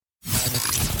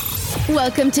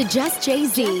Welcome to Just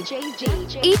Jay-Z.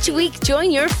 Each week,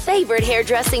 join your favorite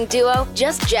hairdressing duo,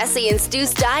 Just Jesse and Stu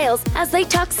Styles, as they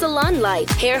talk salon life,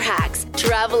 hair hacks,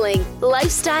 traveling,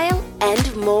 lifestyle,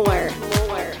 and more.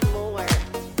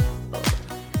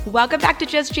 Welcome back to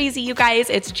Just Jay-Z, you guys.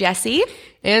 It's Jesse.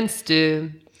 And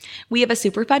Stu. We have a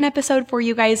super fun episode for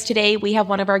you guys today. We have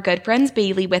one of our good friends,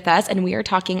 Bailey, with us, and we are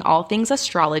talking all things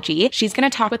astrology. She's going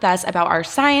to talk with us about our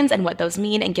signs and what those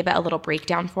mean and give it a little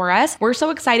breakdown for us. We're so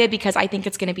excited because I think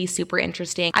it's going to be super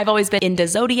interesting. I've always been into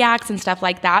zodiacs and stuff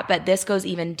like that, but this goes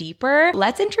even deeper.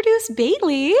 Let's introduce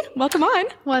Bailey. Welcome on.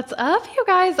 What's up, you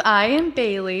guys? I am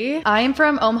Bailey. I am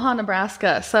from Omaha,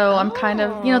 Nebraska, so I'm kind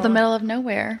of, the middle of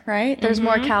nowhere, right? There's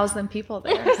more cows than people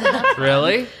there. So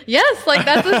Really? yes,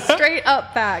 that's a straight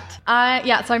up fact.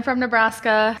 So I'm from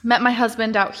Nebraska. Met my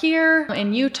husband out here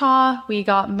in Utah. We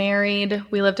got married.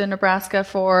 We lived in Nebraska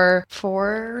for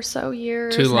 4 or so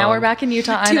years. Too long. Now we're back in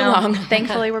Utah. I know. long.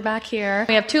 Thankfully, we're back here.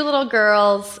 We have 2 little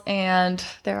girls, and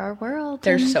they're our world.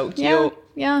 They're and so cute.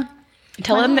 Yeah.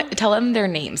 Tell them their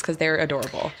names because they're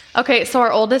adorable. Okay, so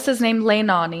our oldest is named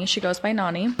Leilani. She goes by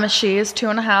Nani. She is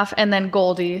 2.5, and then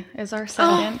Goldie is our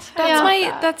second.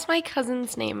 That's my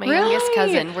cousin's name. My youngest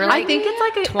cousin. We're I think it's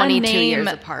like a 22 name. years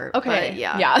apart. Okay, but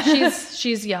yeah.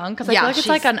 she's young because I feel like it's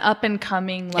like an up and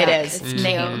coming. It is. It's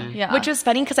name. Yeah, Which is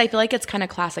funny because I feel like it's kind of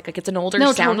classic. Like it's an older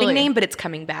sounding name, but it's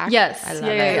coming back. Yes, I love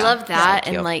yeah, it. I love that So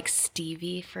cute. and like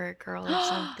Stevie for a girl or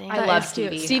something. I love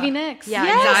Stevie. Stevie Nicks. Yeah,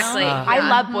 Yes. exactly. I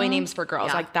love boy names for girls.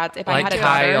 Yeah. Like that's if I Like had a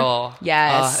daughter. Kyle.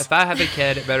 Yes. If I have a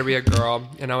kid, it better be a girl,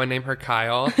 and I would name her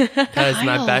Kyle because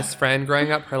my best friend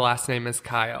growing up, her last name is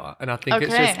Kyle, and I think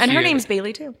it's Okay. just And her cute. name's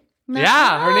Bailey too.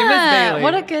 Yeah, her name is Bailey.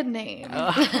 What a good name.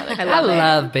 I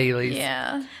love Bailey's.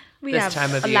 Yeah. We This have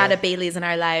time of a year. lot of Baileys in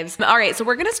our lives. All right, so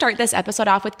we're going to start this episode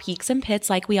off with peaks and pits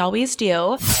like we always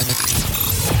do.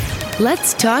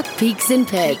 Let's talk peaks and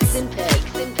pits.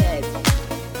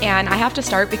 And I have to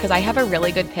start because I have a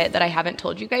really good pit that I haven't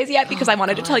told you guys yet because I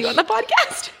wanted to tell you on the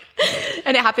podcast.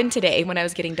 And it happened today when I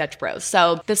was getting Dutch Bros.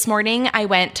 So this morning I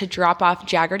went to drop off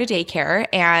Jagger to daycare,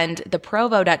 and the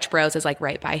Provo Dutch Bros is like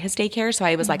right by his daycare. So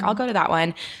I was like, I'll go to that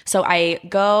one. So I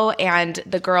go, and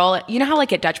the girl, you know how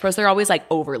like at Dutch Bros, they're always like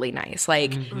overly nice.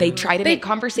 Like they try to make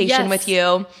conversation with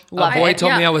you. Love A boy it.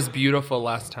 told me I was beautiful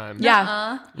last time.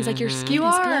 Yeah. He's like, your skin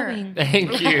is glowing.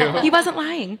 Thank you. He wasn't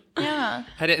lying. Yeah.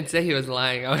 I didn't say he was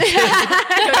lying. I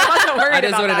wasn't worried just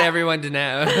about wanted that. everyone to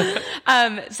know.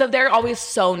 So they're always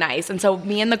so nice. And so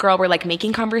me and the girl were like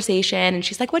making conversation, and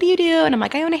she's like, what do you do? And I'm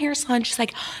like, I own a hair salon. She's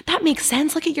like, that makes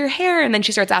sense. Look at your hair. And then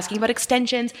she starts asking about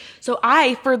extensions. So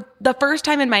I, for the first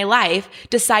time in my life,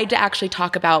 decide to actually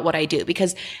talk about what I do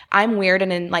because I'm weird,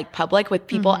 and in like public with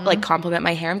people like compliment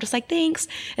my hair, I'm just like, thanks.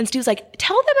 And Stu's like,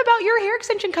 tell them about your hair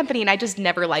extension company. And I just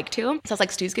never like to. So I was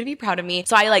like, Stu's going to be proud of me.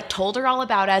 So I like told her all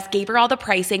about us, gave her all the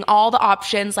pricing, all the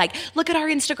options, like, look at our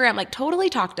Instagram, like totally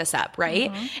talked us up.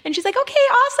 Right. And she's like, okay,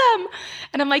 awesome.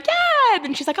 And I'm like, yeah.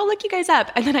 And she's like, I'll look you guys up.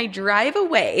 And then I drive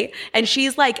away, and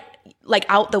she's like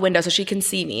out the window so she can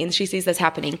see me, and she sees this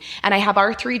happening. And I have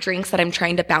our 3 drinks that I'm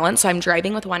trying to balance. So I'm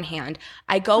driving with one hand.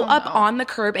 I go up on the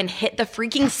curb and hit the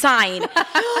freaking sign,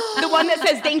 the one that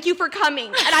says, thank you for coming.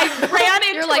 And I ran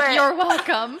into You're like, it. you're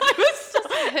welcome. I was so,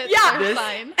 Yeah. yeah.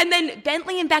 Sign. And then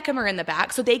Bentley and Beckham are in the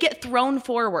back, so they get thrown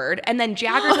forward, and then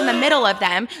Jagger's in the middle of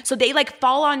them, so they like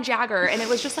fall on Jagger, and it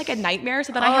was just like a nightmare.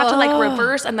 So then I have to like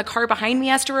reverse, and the car behind me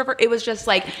has to reverse. It was just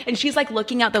like, and she's like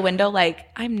looking out the window like,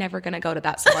 I'm never gonna go to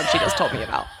that salon she just told me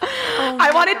about.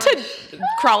 I wanted to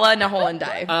crawl in a hole and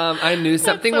die. I knew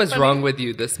something was wrong with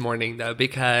you this morning, though,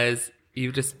 because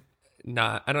you just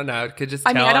I don't know. I could just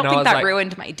tell. I mean, I don't and think was that like,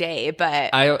 ruined my day, but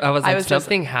I was like, just-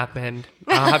 something happened.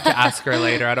 I'll have to ask her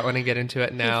later. I don't want to get into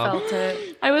it now. Felt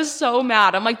it. I was so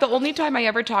mad. I'm like, the only time I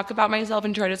ever talk about myself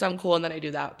and try to sound cool, and then I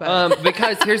do that. But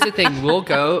Because here's the thing, we'll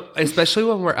go, especially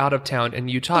when we're out of town. In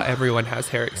Utah, everyone has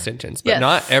hair extensions, but Yes,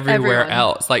 not everywhere everyone.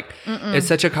 else. Like, it's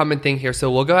such a common thing here. So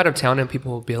we'll go out of town, and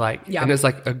people will be like, Yeah. and it's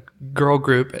like a girl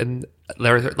group, and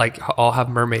they're like all have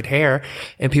mermaid hair,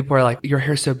 and people are like, your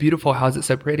hair's so beautiful, how is it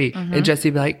so pretty? And Jessie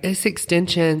be like, it's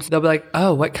extensions. They'll be like,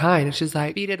 oh, what kind? And she's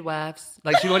like, beaded wefts.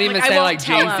 Like, she won't even Like, I say won't like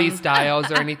tell Jay-Z 'em.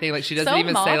 styles or anything. Like, she doesn't So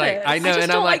even say like, modest. I know. I just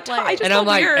And I'm don't like, I just and feel I'm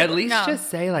like, weird. at least No. just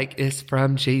say like, it's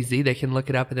from Jay-Z. They can look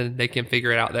it up, and then they can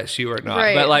figure it out that shoe or not.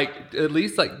 Right. But like, at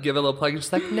least like give a little plug. And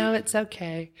she's like, no, it's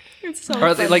okay. it's so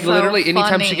Or like so literally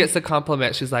anytime she funny. gets a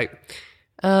compliment, she's like,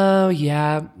 oh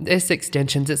yeah, it's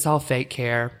extensions. It's all fake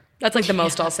hair. that's like the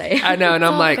most I'll say. I know. And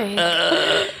I'm like,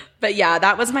 But yeah,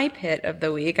 that was my pit of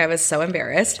the week. I was so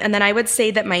embarrassed. And then I would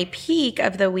say that my peak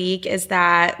of the week is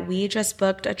that we just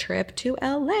booked a trip to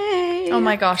LA. Oh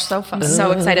my gosh, so fun.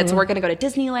 So excited. So we're going to go to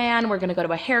Disneyland. We're going to go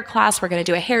to a hair class. We're going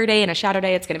to do a hair day and a shadow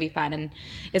day. It's going to be fun. And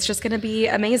it's just going to be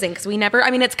amazing because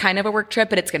it's kind of a work trip,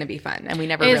 but it's going to be fun. And we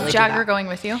never really do Is that. Jagger going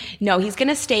with you? No, he's going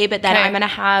to stay, but then I'm going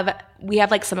to we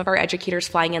have like some of our educators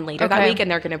flying in later that week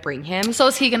and they're going to bring him. So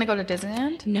is he going to go to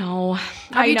Disneyland? No.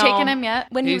 Have you taken him yet?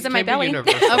 When he was in my came to belly.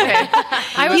 Universal. Okay.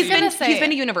 I was going to say. He's been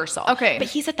to Universal. Okay. But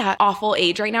he's at that awful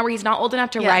age right now where he's not old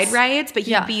enough to ride rides, but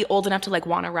he'd be old enough to like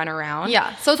want to run around.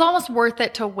 Yeah. So it's almost worth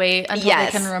it to wait until they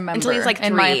can remember. Until he's like 3.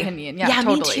 In my opinion. Yeah,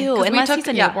 totally. Me too. Unless he's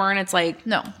a newborn, it's like.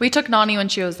 No. We took Nani when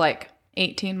she was like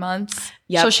 18 months.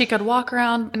 Yep. So she could walk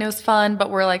around and it was fun, but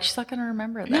we're like, she's not going to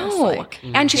remember this. No.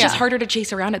 And she's just harder to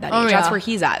chase around at that age. That's where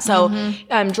he's at. So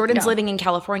Jordan's living in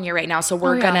California right now. So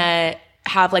we're going to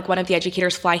have like one of the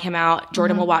educators fly him out.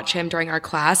 Jordan will watch him during our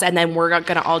class. And then we're going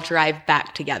to all drive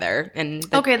back together. And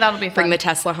that'll be fun. Bring the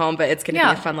Tesla home. But it's going to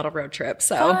be a fun little road trip.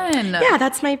 So yeah,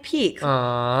 that's my peak.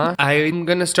 Aww. I'm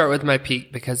going to start with my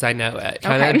peak because I know it.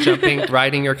 Kind of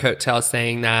riding your coattails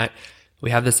saying that we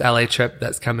have this LA trip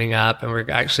that's coming up and we're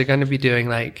actually going to be doing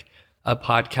like a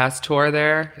podcast tour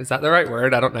there. Is that the right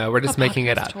word? I don't know. We're just making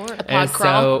it up. And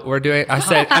so we're doing, I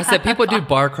said people do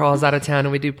bar crawls out of town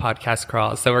and we do podcast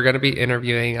crawls. So we're going to be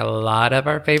interviewing a lot of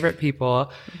our favorite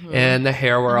people in the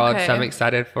hair world. So I'm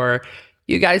excited for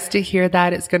you guys to hear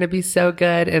that. It's going to be so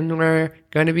good. And we're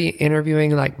going to be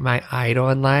interviewing like my idol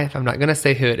in life. I'm not going to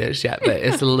say who it is yet, but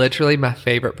it's literally my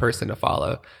favorite person to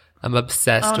follow. I'm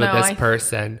obsessed with this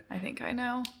person. I think I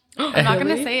know. I'm not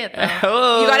going to say it though.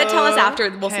 You got to tell us after.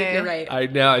 We'll see if you're right. I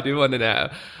know. I do want to know.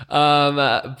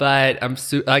 But I'm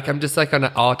I'm just like on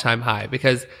an all-time high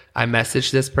because I messaged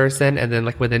this person and then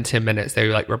like within 10 minutes they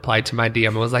like replied to my DM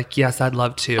and was like, yes, I'd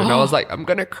love to. And I was like, I'm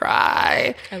going to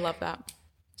cry. I love that.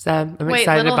 So I'm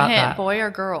excited about that. Boy or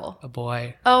girl? A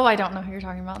boy. Oh, I don't know who you're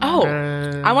talking about now.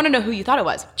 Oh, I want to know who you thought it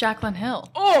was. Jaclyn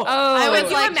Hill. I was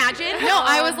Can like, you imagine? No,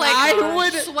 I was like,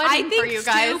 I sweating think for you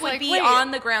guys. Stu would like, be on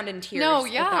the ground in tears. No,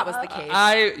 if that was the case.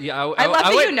 I love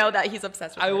that you know that he's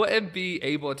obsessed with I her. wouldn't be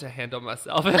able to handle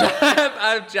myself if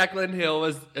Jaclyn Hill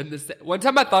was in this. One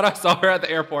time I thought I saw her at the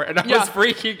airport and I was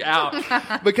freaking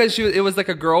out because it was like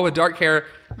a girl with dark hair,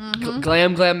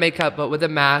 glam makeup, but with a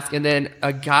mask, and then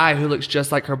a guy who looks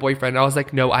just like her boyfriend. I was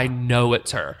like, no, I know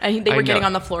it's her. And they were getting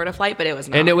on the Florida flight, but it was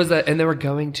not. And it was and they were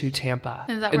going to Tampa.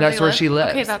 Is that and where that's they where live? she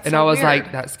lives. Okay, that's and so I was weird.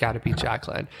 like, that's got to be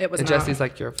Jaclyn. It was and not. Jesse's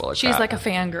like, you're full of She's crap. like a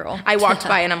fangirl. I walked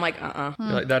by and I'm like, You're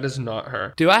like, that is not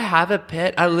her. Do I have a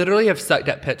pit? I literally have sucked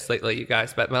at pits lately, you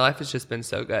guys, but my life has just been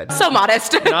so good. So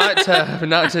modest. not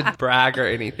to brag or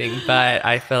anything, but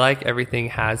I feel like everything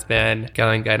has been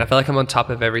going good. I feel like I'm on top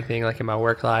of everything, like in my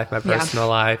work life, my personal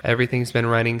life. Everything's been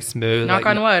running smooth. Knock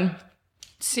on wood.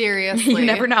 Seriously. You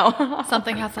never know.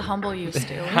 Something has to humble you,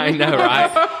 Stu. I know,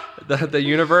 right? The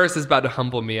universe is about to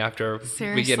humble me after we get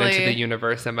into Seriously. the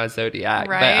universe and my zodiac.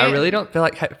 Right? But I really don't feel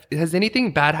like has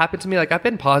anything bad happened to me? Like I've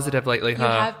been positive lately, You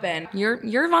huh? have been.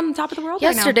 You're on the top of the world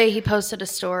Yesterday, he posted a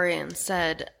story and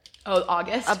said right now. Oh,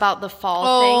 August? about the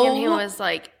fall thing, and he was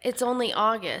like, "It's only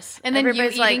August." And then you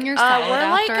everybody's eating like, your salad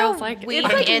 "We're like after, I a was like, week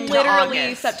It's like into literally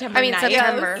August." September I mean 9th.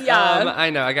 September. Yeah.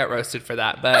 I know I got roasted for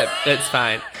that, but it's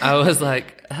fine. I was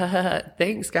like,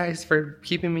 thanks guys for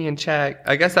keeping me in check.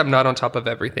 I guess I'm not on top of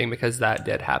everything because that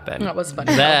did happen. That was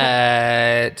funny.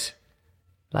 But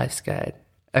life's good.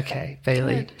 Okay,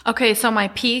 Bailey. Okay, so my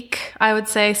peak, I would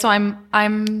say, so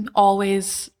I'm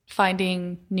always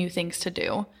finding new things to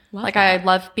do. I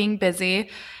love being busy,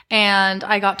 and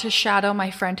I got to shadow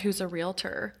my friend who's a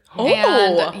realtor. Oh.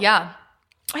 And yeah.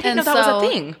 I didn't know that was a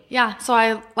thing. Yeah,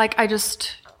 so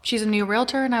she's a new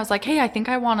realtor, and I was like, hey, I think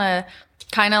I want to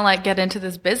kind of like get into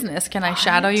this business. Can I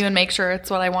shadow you and make sure it's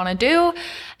what I want to do?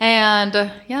 And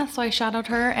so I shadowed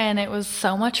her, and it was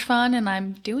so much fun, and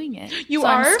I'm doing it.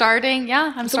 I'm starting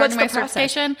my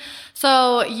certification.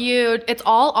 So it's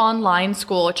all online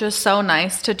school, which is so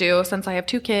nice to do since I have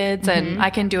 2 kids and I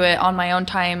can do it on my own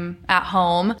time at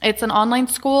home. It's an online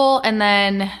school, and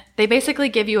then they basically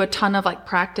give you a ton of like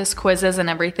practice quizzes and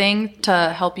everything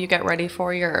to help you get ready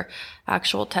for your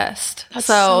actual test. That's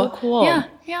so cool. Yeah.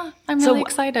 I'm really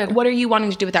excited. What are you wanting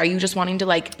to do with that? Are you just wanting to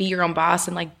like be your own boss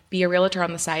and like be a realtor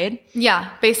on the side? Yeah,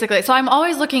 basically. So I'm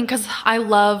always looking because I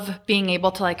love being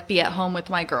able to like be at home with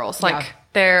my girls.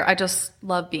 I just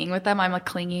love being with them. I'm a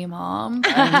clingy mom.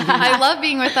 I love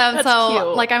being with them.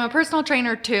 Cute. Like I'm a personal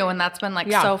trainer too, and that's been like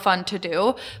so fun to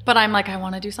do. But I'm like, I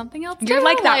want to do something else. You're too.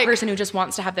 like that person who just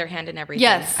wants to have their hand in everything.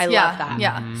 Yes. I love that.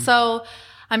 Yeah. So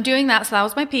I'm doing that. So that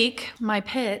was my peak. My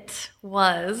pit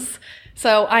was...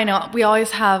 So I know we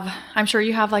always have, I'm sure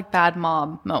you have like bad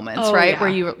mom moments, right? Yeah. Where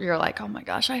you're like, oh my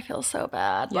gosh, I feel so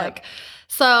bad. Like,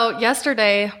 so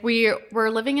yesterday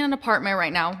we're living in an apartment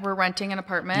right now. We're renting an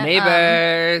apartment.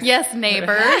 Neighbors. Yes,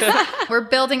 neighbors. We're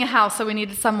building a house. So we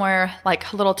needed somewhere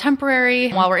like a little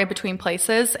temporary while we're in between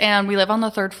places. And we live on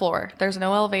the 3rd floor. There's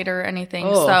no elevator or anything.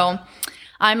 So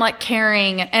I'm like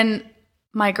carrying, and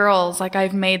my girls, like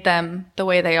I've made them the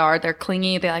way they are. They're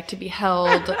clingy. They like to be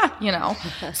held,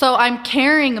 So I'm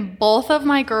carrying both of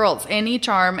my girls in each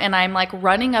arm and I'm like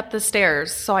running up the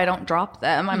stairs so I don't drop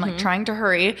them. I'm like trying to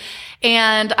hurry.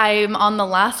 And I'm on the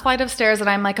last flight of stairs and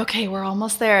I'm like, okay, we're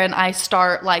almost there. And I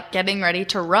start like getting ready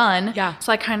to run. Yeah.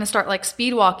 So I kind of start like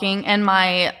speed walking and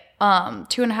my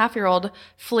 2.5-year-old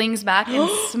flings back and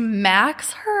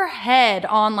smacks her head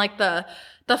on like the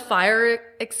fire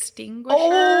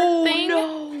extinguisher thing.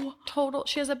 No. Total.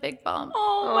 She has a big bump.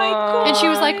 Oh my god. And she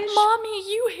was like,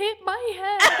 Mommy, you hit my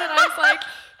head. And I was like,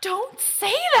 don't say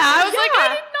that. I was like,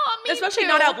 I did not mean Especially to.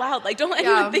 not out loud. Like, don't let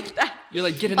anyone think that. You're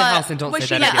like, get in the house and don't Was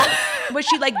say she, that again. was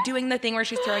she like doing the thing where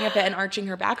she's throwing a fit and arching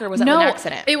her back, or was that No, an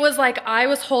accident? it was like I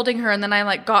was holding her and then I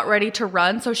like got ready to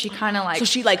run. So she kind of like. So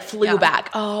she like flew back.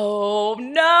 Oh no.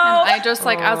 And I just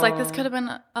like, I was like, this could have been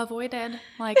avoided.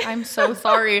 Like, I'm so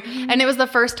sorry. And it was the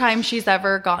first time she's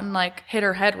ever gotten like hit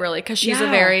her head really. Cause she's a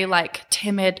very like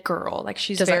timid girl. Like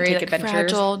she's Doesn't very take like, adventures.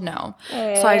 fragile. No.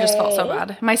 So I just felt so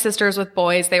bad. My sisters with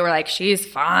boys, they were like, she's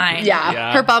fine.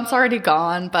 Yeah. Her bump's already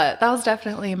gone, but that was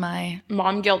definitely my.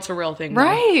 Mom guilt's a real thing. though.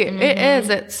 Right. It is.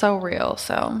 It's so real.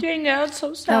 So Dang it, it's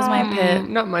so sad. that was my pit.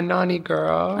 Not my naughty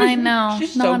girl. I know.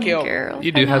 She's so Naughty cute. girl.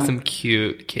 You do have some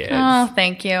cute kids. Oh,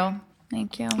 thank you.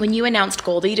 Thank you. When you announced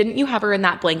Goldie, didn't you have her in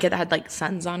that blanket that had like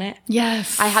suns on it?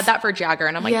 Yes. I had that for Jagger,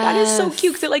 and I'm like, that is so Yes.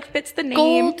 cute because it like fits the name.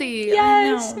 Goldie.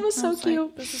 Yes, I know. it was so I like,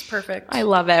 cute. this is perfect. I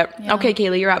love it. Okay,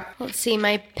 Kaylee, you're up. Let's see,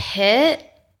 my pit.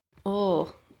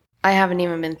 Oh, I haven't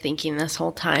even been thinking this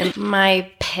whole time.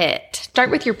 My pit.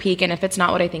 Start with your peak, and if it's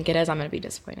not what I think it is, I'm gonna be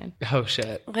disappointed. Oh,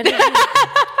 shit.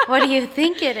 What do you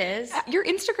think it is? You're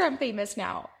Instagram famous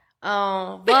now.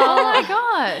 Oh, Oh well, my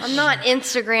gosh. I'm not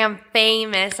Instagram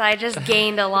famous. I just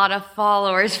gained a lot of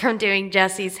followers from doing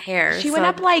Jesse's hair. She went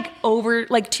up like over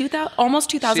like 2,000,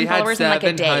 almost 2,000 She had followers in like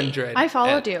a day. 700. I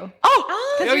followed you. Oh,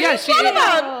 yeah, she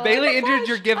Bailey entered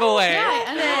your giveaway.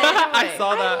 I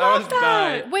saw that. I was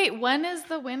dying. Wait, when is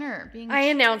the winner being? I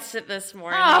announced it this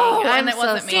morning. Oh, I'm and it so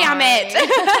wasn't me. Damn it.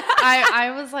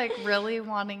 I was like really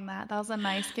wanting that. That was a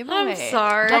nice giveaway. I'm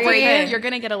sorry. Don't Okay. worry, you're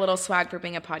gonna get a little swag for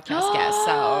being a podcast guest.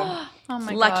 So Oh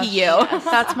my lucky gosh. you.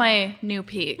 That's my new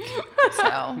peak. So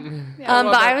But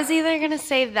I was either going to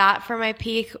say that for my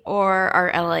peak or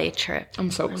our LA trip. I'm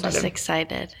so I'm just excited.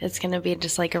 excited. It's going to be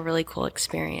just like a really cool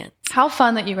experience. how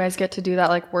fun that you guys get to do that,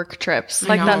 like work trips.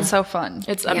 Like know. that's so fun.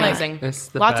 It's amazing. It's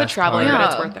the Lots of best traveling, part. but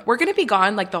it's Yeah. worth it. We're gonna be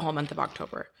gone like the whole month of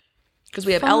October because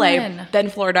we have Fun. LA, then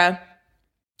Florida,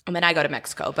 and then I go to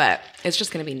Mexico. But it's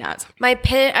just gonna be nuts. My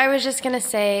pit, I was just going to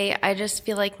say, I just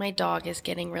feel like my dog is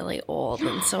getting really old.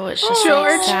 And so it's just George.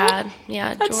 like sad.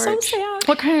 Yeah, That's George. so sad.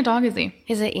 What kind of dog is he?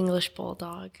 He's an English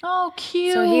bulldog. Oh,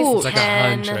 cute. So he's It's like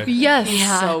 10. 100. yes.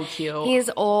 Yeah. So cute. He's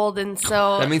old. And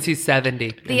so That means he's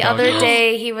 70. the other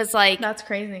day he was like, That's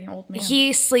crazy, old man.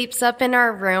 he sleeps up in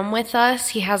our room with us.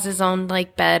 He has his own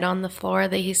like bed on the floor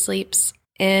that he sleeps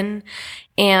in.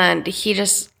 And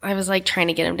I was like trying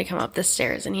to get him to come up the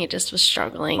stairs and he just was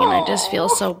struggling. And I just feel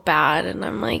so bad. And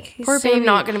I'm like, he's Poor so baby.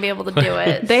 not going to be able to do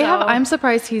it. I'm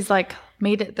surprised he's like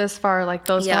made it this far. Like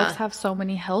those Yeah. dogs have so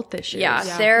many health issues. Yeah,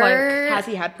 they're Has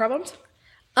he had problems?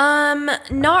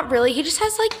 not really. He just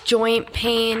has like joint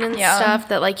pain and Yeah. stuff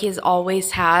that like he's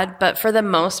always had, but for the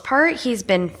most part he's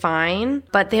been fine.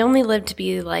 But they only live to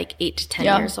be like 8 to 10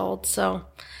 Yeah. years old, so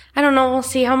I don't know. We'll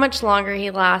see how much longer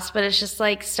he lasts, but it's just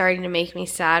like starting to make me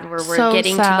sad where we're So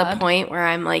getting to the sad. point where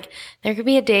I'm like, there could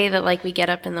be a day that like we get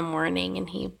up in the morning and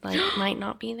he like might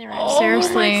not be there.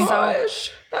 Seriously.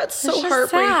 Gosh, that's so It's just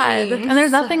heartbreaking. sad. And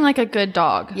there's nothing like a good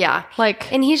dog. Yeah.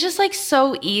 Like And he's just like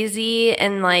so easy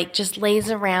and like just lays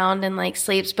around and like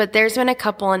sleeps. But there's been a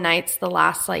couple of nights the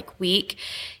last like week.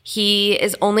 He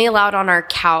is only allowed on our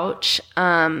couch.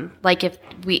 Like if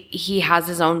he has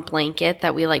his own blanket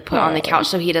that we like put on the couch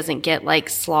so he doesn't get like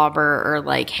slobber or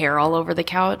like hair all over the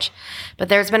couch. But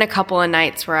there's been a couple of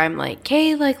nights where I'm like,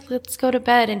 hey, like let's go to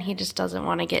bed. And he just doesn't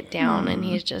want to get down and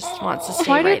he just wants to stay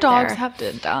why do right dogs there. have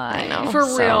to die? I know. For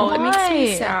So real. It makes me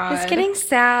Why? sad. It's getting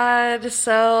sad.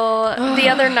 So the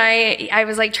other night, I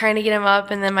was like trying to get him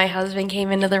up, and then my husband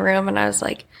came into the room, and I was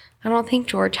like, I don't think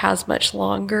George has much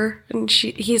longer. And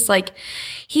he's like,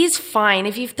 he's fine.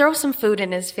 If you throw some food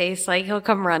in his face, like he'll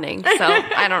come running. So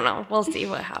I don't know. We'll see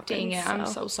what happens. Dang it, I'm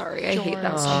so sorry. I hate George.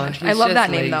 that so Aw, much. he's I love just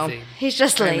that name though. lazy. He's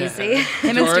just lazy. Him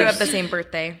and Stu George- have the same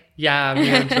birthday. Yeah, me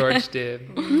and George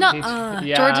did. No,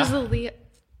 Yeah. George is a Leo.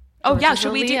 Oh yeah, is a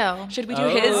should we Leo. do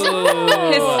his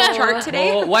Oh. his chart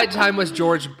today? Well, what time was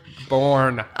George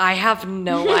born? I have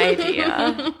no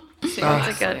idea. That's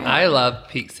a good one. I love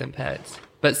Peaks and Pets.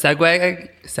 But segueing?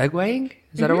 Is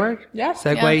that a word? Yeah.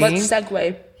 Segueing? Let's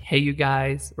segue. Hey, you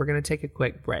guys, we're going to take a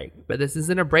quick break. But this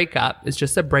isn't a breakup. It's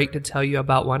just a break to tell you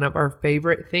about one of our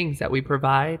favorite things that we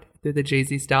provide through the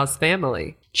Jay-Z Styles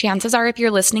family. Chances are if you're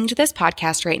listening to this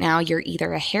podcast right now, you're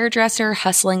either a hairdresser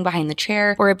hustling behind the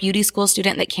chair or a beauty school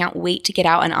student that can't wait to get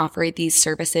out and offer these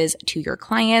services to your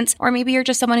clients, or maybe you're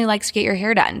just someone who likes to get your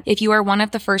hair done. If you are one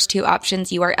of the first two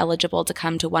options, you are eligible to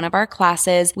come to one of our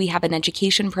classes. We have an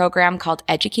education program called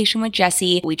Education with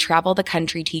Jessie. We travel the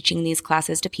country teaching these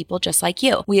classes to people just like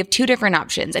you. We have two different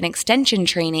options, an extension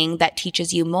training that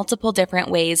teaches you multiple different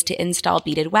ways to install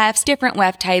beaded wefts, different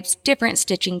weft types, different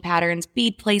stitching patterns,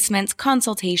 bead placements,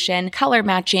 consultation, color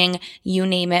matching, you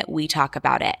name it, we talk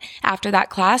about it. After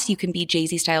that class, you can be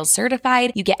Jay-Z Styles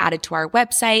certified, you get added to our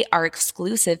website, our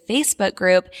exclusive Facebook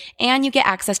group, and you get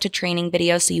access to training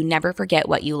videos so you never forget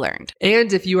what you learned.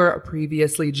 And if you are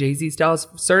previously Jay-Z Styles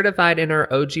certified in our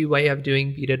OG way of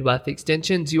doing beaded weft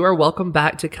extensions, you are welcome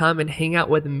back to come and hang out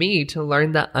with me to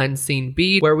learn the unseen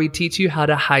bead, where we teach you how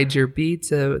to hide your beads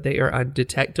so they are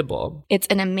undetectable. It's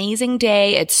an amazing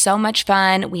day. It's so much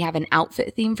fun. We have an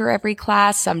outfit theme for every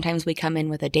class. Sometimes we come in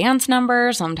with a dance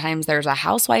number. Sometimes there's a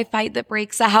housewife fight that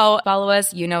breaks out. Follow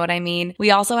us. You know what I mean.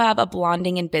 We also have a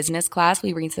blonding and business class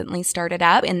we recently started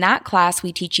up. In that class,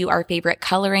 we teach you our favorite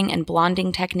coloring and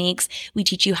blonding techniques. We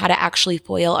teach you how to actually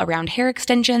foil around hair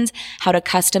extensions, how to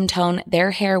custom tone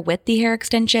their hair with the hair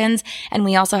extensions. And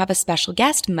we also have a special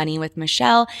guest, Money with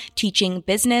Michelle, teaching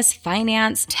business,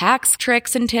 finance, tax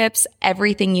tricks and tips,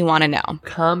 everything you want to know.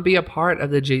 Come be a part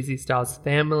of the Jay-Z Styles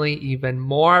family even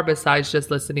more besides just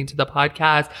listening to the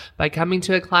podcast. By coming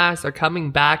to a class or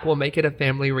coming back, we'll make it a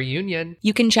family reunion.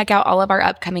 You can check out all of our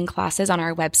upcoming classes on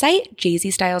our website,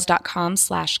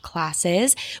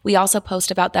 jzstyles.com/classes. We also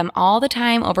post about them all the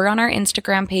time over on our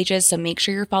Instagram pages, so make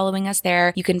sure you're following us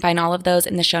there. You can find all of those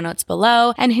in the show notes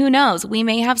below. And who knows, we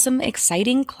may have some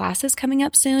exciting classes coming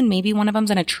up soon. Maybe one of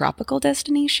them's in a tropical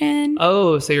destination.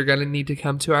 Oh, so you're going to need to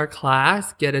come to our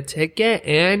class, get a ticket,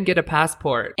 and get a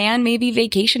passport. And maybe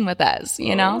vacation with us.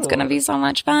 You know, it's going to be so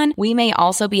much fun. We may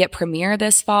also be at Premiere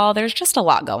this fall. There's just a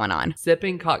lot going on.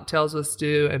 Sipping cocktails with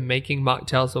Stu and making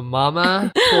mocktails with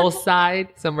Mama, poolside,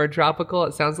 somewhere tropical.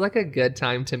 It sounds like a good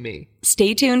time to me.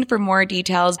 Stay tuned for more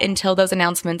details. Until those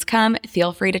announcements come,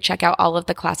 feel free to check out all of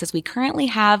the classes we currently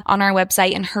have on our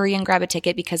website and hurry and grab a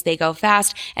ticket because they go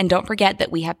fast. And don't forget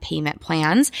that we have payment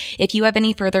plans. If you have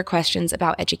any further questions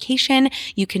about education,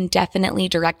 you can definitely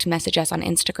direct message us on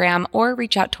Instagram or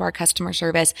reach out to our customer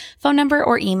service phone number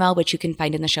or email, which you can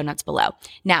find in the show notes below.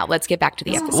 Now, let's get back to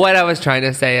the episode. What I was trying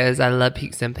to say is I love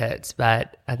Peaks and Pits,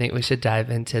 but I think we should dive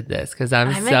into this because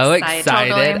I'm so excited.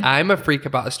 excited. Totally. I'm a freak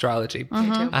about astrology.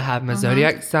 I have my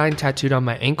zodiac sign tattooed on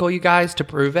my ankle, you guys, to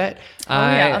prove it.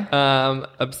 I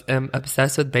am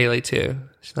obsessed with Bailey too.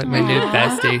 She's like my new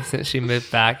bestie since she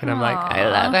moved back, and I'm like, I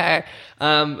love her.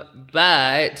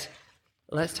 But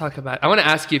let's talk about. I want to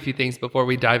ask you a few things before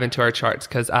we dive into our charts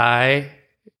because I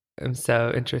am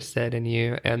so interested in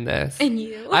you and this. And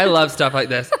you. I love stuff like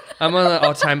this. I'm on an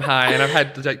all-time high, and I've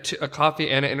had like a coffee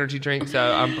and an energy drink, so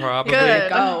I'm probably Good.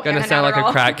 gonna sound like a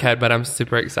crackhead, but I'm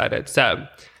super excited. So,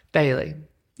 Bailey,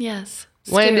 Yes.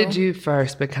 when Stu. did you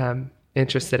first become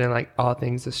interested in like all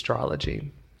things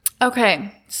astrology?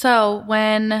 Okay, so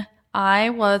when I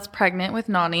was pregnant with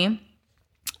Nani,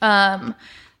 the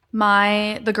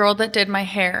girl that did my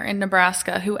hair in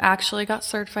Nebraska, who actually got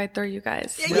certified through you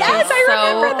guys. Yes, I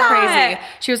remember that. Crazy.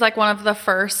 She was like one of the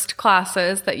first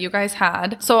classes that you guys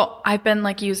had. So I've been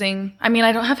like using, I mean,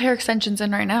 I don't have hair extensions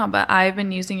in right now, but I've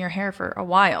been using your hair for a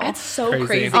while. That's so Crazy.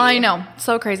 crazy. I know.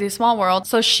 So crazy. Small world.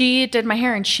 So she did my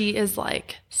hair and she is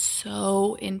like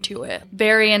so into it.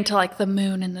 Very into like the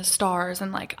moon and the stars.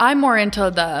 And like, I'm more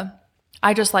into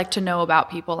I just like to know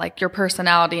about people, like your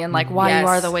personality and like why Yes. you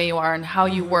are the way you are and how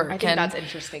you work. I think and that's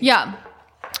interesting. yeah.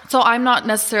 So I'm not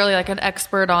necessarily like an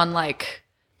expert on like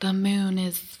the moon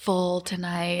is full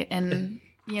tonight and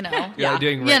you know. You're like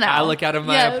doing. You know. I look out of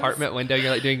my Yes. apartment window.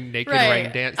 You're like doing naked Right.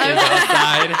 rain dances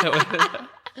outside.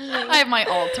 I have my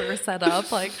altar set up.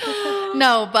 Like,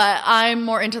 No, but I'm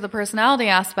more into the personality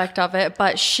aspect of it.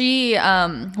 But she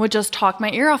would just talk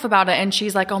my ear off about it. And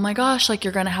she's like, oh my gosh, like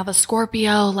you're going to have a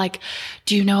Scorpio. Like,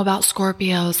 do you know about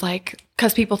Scorpios? Like,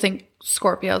 because people think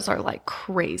Scorpios are like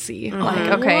crazy.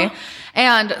 Like, okay.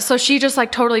 And so she just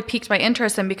like totally piqued my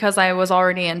interest. And because I was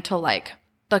already into like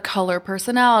the color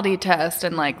personality test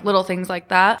and like little things like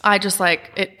that, I just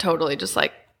like, it totally just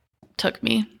like took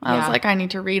me. I was like, I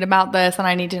need to read about this and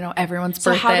I need to know everyone's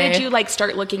birthday. So how did you like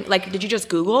start looking, like did you just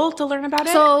Google to learn about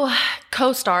it? So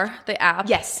CoStar, the app.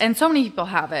 Yes. And so many people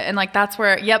have it. And like that's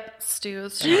where, Stu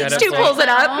pulls it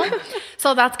up.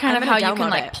 So that's kind I'm of how gonna you can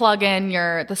download like it. plug in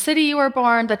the city you were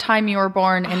born, the time you were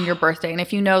born, and your birthday. And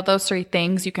if you know those three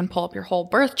things, you can pull up your whole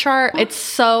birth chart. It's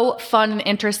so fun and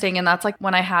interesting. And that's like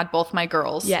when I had both my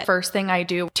girls. Yes. First thing I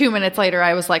do, 2 minutes later,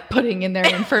 I was like putting in their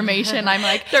information. I'm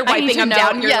like, They're I need wiping to them know-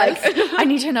 down. You're yes, like- I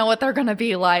need to know what they're going to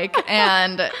be like.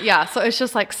 And yeah, so it's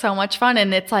just like so much fun.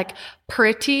 And it's like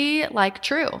pretty like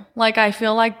true. Like I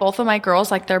feel like both of my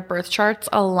girls, like their birth charts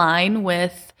align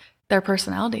with their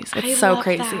personalities. It's I so love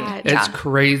crazy. that. It's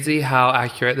crazy how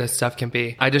accurate this stuff can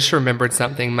be. I just remembered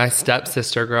something. My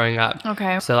stepsister growing up.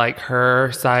 Okay. So like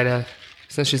her side of,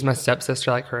 since she's my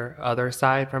stepsister, like her other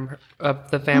side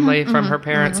of the family, from her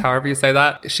parents, however you say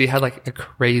that, she had like a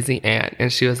crazy aunt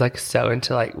and she was like so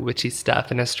into like witchy stuff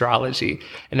and astrology.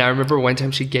 And I remember one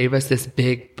time she gave us this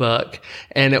big book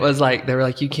and it was like, they were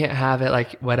like, you can't have it,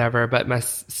 like whatever. But my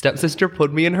stepsister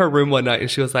pulled me in her room one night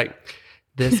and she was like,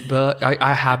 this book,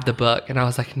 I have the book. And I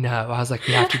was like, no. I was like,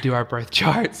 we have to do our birth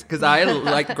charts. Because I,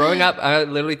 like, growing up, I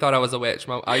literally thought I was a witch.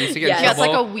 I used to get in Yeah, it's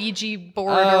trouble. like a Ouija board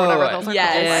or whatever those are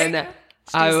yes. called. And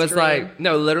I was like,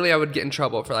 no, literally I would get in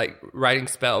trouble for, like, writing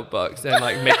spell books and,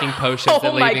 like, making potions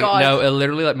and my leaving. God. No, it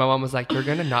literally, like, my mom was like, you're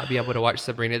going to not be able to watch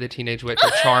Sabrina the Teenage Witch or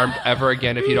Charmed ever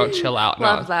again if you don't chill out. And I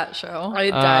Love was that show. I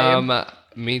died.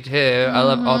 Me too. I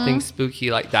love all things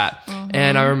spooky like that.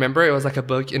 And I remember it was like a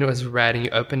book and it was red and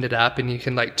you opened it up and you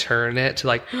can like turn it to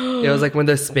like, it was like one of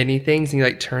those spinny things and you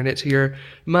like turn it to your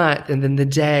month and then the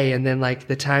day and then like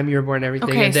the time you were born and everything.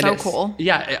 Okay, and then so it's- cool.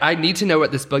 Yeah, I need to know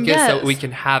what this book is Yes. so we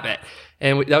can have it.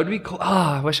 And that would be cool. Oh,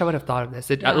 I wish I would have thought of this.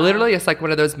 Literally, it's like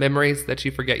one of those memories that you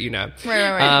forget you know.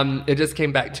 Right. It just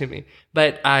came back to me.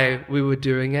 But we were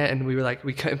doing it and we were like,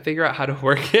 we couldn't figure out how to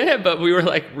work it, but we were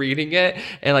like reading it.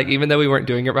 And like, even though we weren't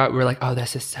doing it right, we were like, oh,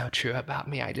 this is so true about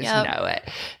me. I just know it.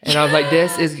 And I was like,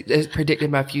 this is predicted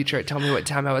my future. It told me what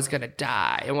time I was going to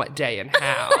die and what day and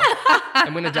how.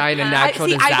 I'm going to die in a natural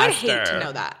disaster. I would hate to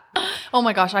know that. Oh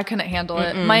my gosh, I couldn't handle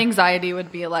it. My anxiety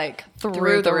would be like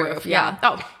through the roof. Yeah.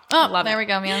 Oh, love there it. we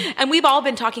go, man. And we've all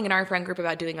been talking in our friend group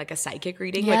about doing like a psychic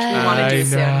reading, which we Yes. want to do I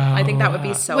soon. know. I think that would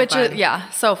be so Which fun. is, yeah,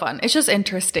 so fun. It's just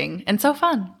interesting and so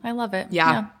fun. I love it.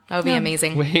 Yeah, that would be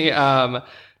amazing. We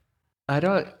I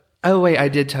don't. Oh wait, I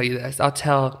did tell you this. I'll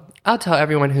tell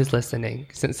everyone who's listening,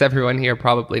 since everyone here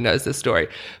probably knows this story.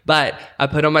 But I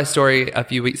put on my story a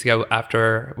few weeks ago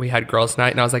after we had girls'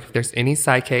 night, and I was like, if there's any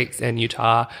psychics in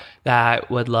Utah that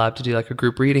would love to do like a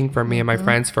group reading for me and my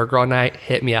friends for a girl night,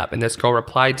 hit me up. And this girl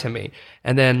replied to me.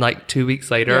 And then like 2 weeks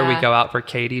later, we go out for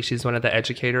Katie. She's one of the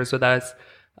educators with us.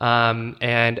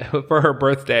 And for her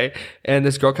birthday, and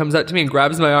this girl comes up to me and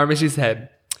grabs my arm and she said,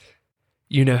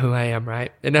 you know who I am, right?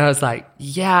 And I was like,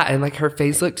 yeah. And like her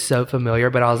face looked so familiar,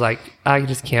 but I was like, I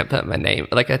just can't put my name,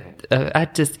 like I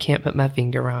just can't put my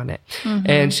finger on it.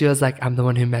 And she was like, I'm the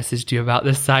one who messaged you about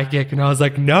this psychic. And I was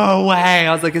like, no way.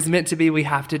 I was like, it's meant to be. We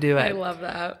have to do it. I love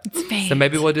that. It's fake. So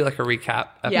maybe we'll do like a recap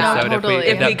episode Yeah. No, totally. if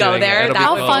If we end go up doing there, it. It'll be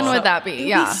How cool. fun would that be? It would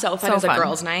Yeah. be so fun So as a fun.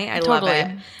 girls' night. I Totally. love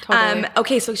it. Totally.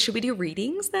 Okay, so should we do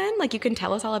readings then? Like you can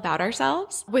tell us all about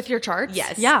ourselves? With your charts?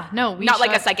 Yes. Yeah. No, we Not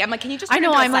like a should. psychic. I'm like, can you just I turn know.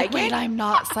 into a I'm like, psychic? wait, I'm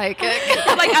not psychic.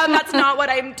 I'm like, that's not what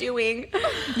I'm doing.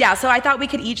 Yeah, so I thought we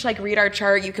could each like read our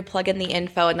chart. You could plug in the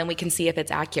info and then we can see if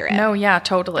it's accurate. No, yeah,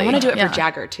 totally. I want to do it Yeah. for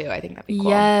Jagger too. I think that'd be cool.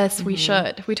 Yes, we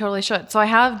should. We totally should. So I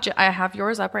have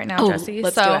yours up right now, Oh, Jesse.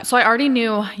 let's so do it. so I already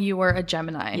knew you were a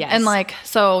Gemini. Yes. And like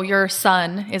so your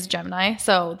sun is Gemini.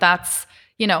 So that's,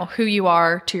 you know, who you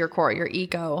are to your core, your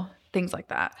ego, things like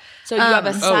that. So you have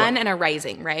a sun and a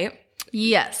rising, right?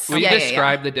 Yes. Will you Yeah, yeah,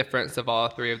 describe the difference of all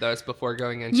three of those before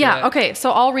going into Yeah. it? Okay.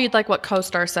 So I'll read like what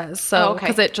CoStar says. So Oh, okay.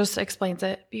 because it just explains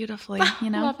it beautifully, you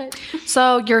know. Love it.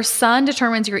 So your sun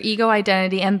determines your ego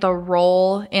identity and the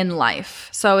role in life.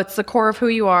 So it's the core of who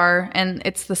you are, and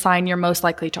it's the sign you're most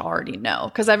likely to already know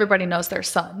because everybody knows their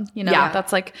sun. You know, Yeah.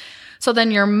 that's like. So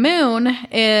then your moon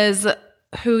is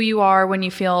who you are when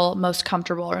you feel most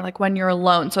comfortable, or like when you're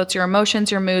alone. So it's your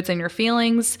emotions, your moods, and your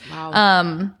feelings.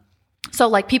 Wow. So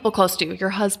like people close to you, your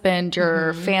husband,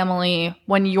 your family,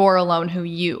 when you're alone, who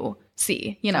you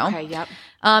see, you know? Okay, yep.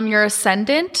 Your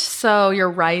ascendant, so your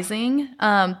rising,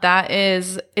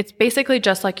 it's basically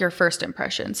just like your first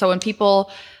impression. So when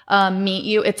people meet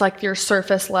you, it's like your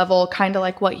surface level, kind of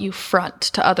like what you front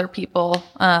to other people.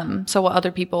 So what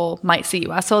other people might see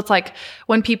you as. So it's like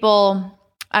when people,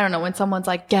 I don't know, when someone's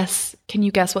like, can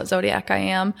you guess what zodiac I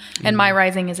am? And my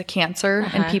rising is a Cancer.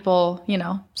 And people, you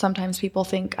know, sometimes people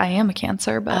think I am a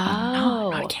Cancer, but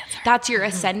no, I'm not a Cancer. That's your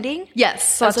ascending?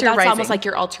 Yes. So that's your that's rising. almost like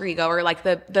your alter ego, or like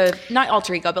the not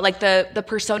alter ego, but like the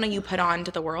persona you put on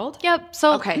to the world. Yep.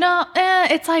 So Okay. no,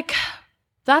 it's like,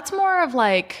 that's more of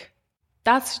like,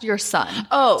 that's your sun.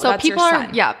 Oh, so that's your people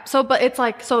sun. Yeah. So, but it's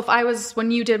like, so if I was, when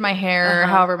you did my hair,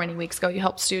 however many weeks ago, you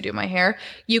helped Stu do my hair,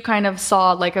 you kind of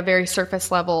saw like a very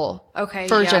surface level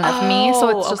version of me.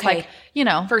 So it's just okay. like, you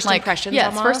know, First like, impressions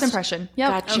Yes. almost? First impression. Yep.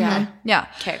 Gotcha. Yeah.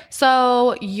 Okay.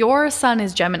 So your sun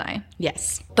is Gemini.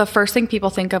 Yes. The first thing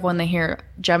people think of when they hear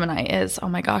Gemini is, oh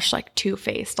my gosh, like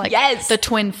two-faced, like Yes. the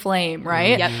twin flame,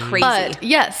 right? Yep, crazy. But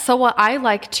yes, so what I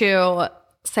like to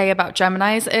say about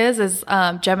Geminis is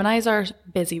Geminis are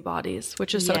busybodies,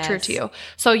 which is so true Yes. to you.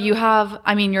 So you have,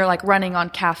 I mean, you're like running on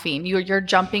caffeine. You're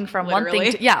jumping from one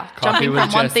Literally. thing to, jumping with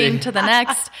from one Jesse. thing to the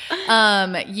next.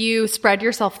 You spread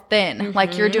yourself thin.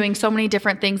 Like you're doing so many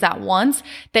different things at once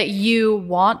that you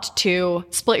want to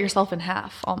split yourself in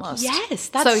half almost. Yes,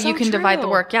 that's so so you can divide the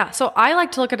true. work. Yeah. So I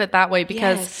like to look at it that way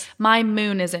because Yes. my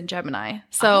moon is in Gemini.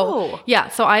 So Oh. yeah,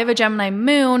 so I have a Gemini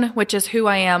moon, which is who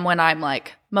I am when I'm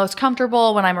like most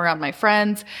comfortable, when I'm around my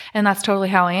friends, and that's totally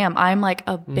how I am. I'm like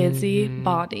a busy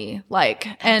body, like,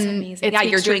 and Amazing. it Yeah,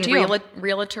 you're speaks doing straight to you.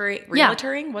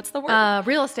 realtoring. What's the word?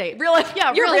 Real estate.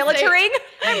 Yeah, you're real estate. realtoring.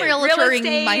 I'm Real realtoring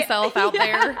estate. myself out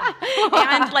there.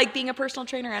 And like being a personal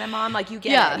trainer and a mom, like you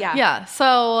get it. Yeah.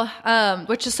 So,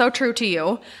 which is so true to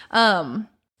you.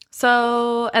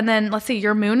 So, and then let's see,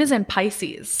 your moon is in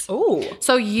Pisces. Oh,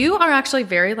 So you are actually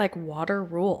very like water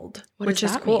ruled, which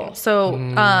does is that cool. mean? So,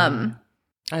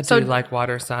 I So- do like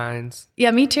water signs. yeah,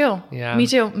 me too. Yeah. Me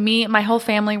too. My whole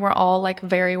family, we're all like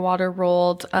very water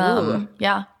ruled.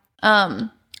 Yeah.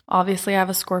 Obviously I have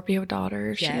a Scorpio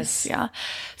daughter. Yes. Yeah.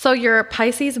 So your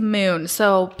Pisces moon.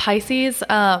 So Pisces,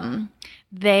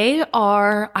 they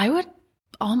are,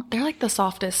 they're like the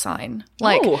softest sign.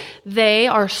 Like Oh. they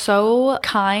are so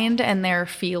kind and they're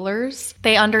feelers.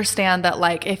 They understand that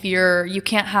like if you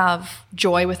can't have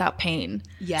joy without pain.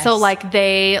 Yes. So like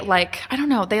they like, I don't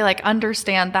know, they like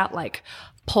understand that like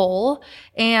pull.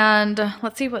 And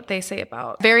let's see what they say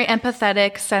about very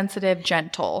empathetic, sensitive,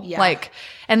 gentle. Yeah. Like,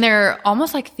 and they're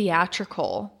almost like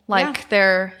theatrical. Like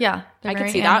they're I could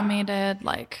very see that. animated.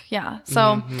 Like, yeah.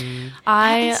 So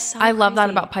I is so love that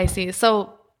crazy. about Pisces.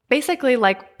 So basically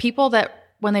like people that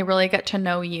when they really get to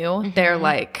know you, they're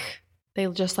like, they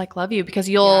just like love you because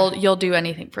you'll do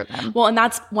anything for them. well, and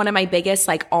that's one of my biggest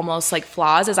like almost like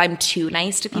flaws is I'm too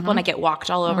nice to people and I get walked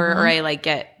all over or I like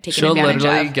get taken She'll advantage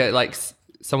literally of. get like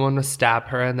someone to stab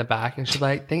her in the back, and she's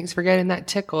like, "Thanks for getting that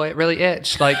tickle. It really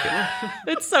itched." Like,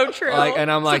 It's so true.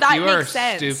 and I'm So like, that "You are makes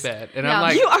sense. stupid," and Yeah. I'm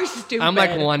like, You are stupid. I'm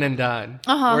like one and done.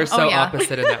 Uh-huh. We're Oh, so yeah.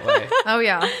 opposite in that way. Oh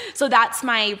yeah. So that's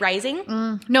my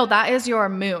rising. No, that is your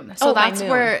moon. So Oh, my that's moon.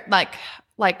 where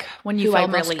like when you Who I feel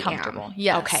most really comfortable. am.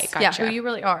 Yes. Okay, Yeah, gotcha. who you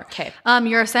really are. Okay.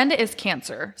 Your ascendant is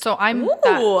Cancer. So I'm Ooh.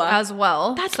 that as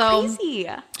well. That's so, crazy.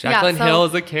 Jacqueline so- Hill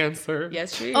is a Cancer.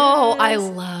 Yes, she Oh, is. I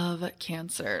love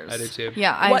Cancers. I do too.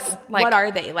 Yeah. What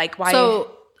are they like? Why?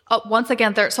 So once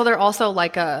again, they're also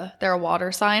like they're a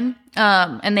water sign,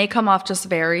 and they come off just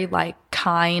very like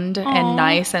kind and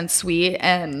nice and sweet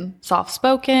and soft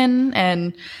spoken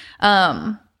and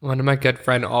One of my good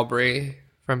friend Aubrey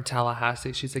from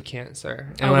Tallahassee, she's a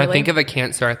Cancer, and when I really? think of a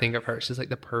Cancer, I think of her. She's like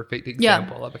the perfect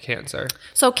example of a Cancer.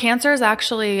 So Cancer is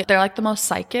actually, they're like the most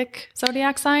psychic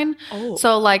zodiac sign. Oh.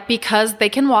 So like, because they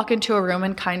can walk into a room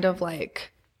and kind of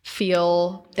like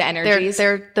feel The energies?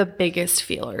 They're the biggest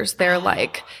feelers. They're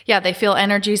like, yeah, they feel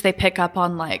energies. They pick up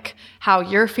on like how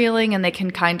you're feeling and they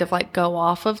can kind of like go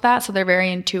off of that. So they're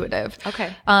very intuitive.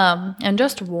 Okay. And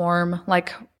just warm,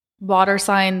 like water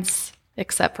signs,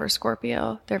 except for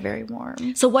Scorpio. They're very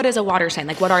warm. So what is a water sign?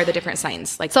 Like what are the different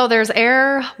signs? Like So there's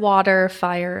air, water,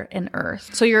 fire, and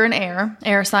earth. So you're an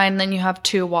air sign. Then you have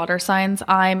 2 water signs.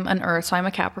 I'm an earth, so I'm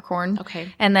a Capricorn.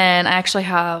 Okay. And then I actually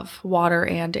have water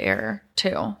and air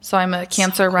too. So I'm a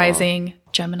Cancer rising,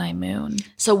 Gemini moon.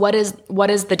 So what is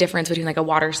the difference between like a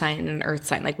water sign and an earth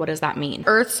sign? Like, what does that mean?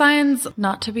 Earth signs,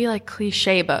 not to be like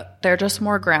cliche, but they're just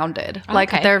more grounded.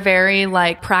 Like Okay. they're very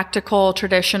like practical,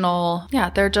 traditional. Yeah,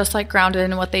 they're just like grounded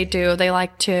in what they do. They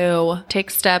like to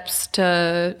take steps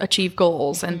to achieve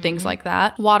goals and things like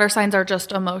that. Water signs are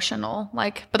just emotional.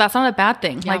 Like, but that's not a bad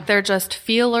thing. Like they're just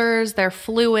feelers, they're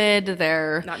fluid,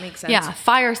 they're That makes sense. Yeah,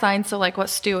 fire signs. So like what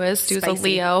Stu is, Stu's a Spicy.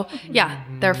 Leo. Yeah,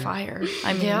 they're fire.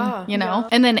 I mean, you know.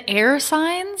 And then air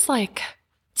signs, like,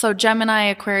 so Gemini,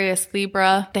 Aquarius,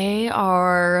 Libra, they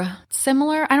are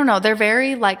similar. I don't know. They're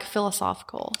very like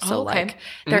philosophical. So okay. like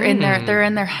they're in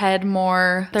their head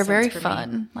more. They're very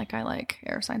fun. Like I like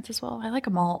air signs as well. I like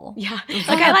them all. Yeah.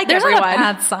 Like I like There's everyone. not a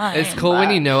bad sign. It's cool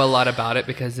when you know a lot about it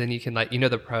because then you can like, you know,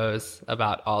 the pros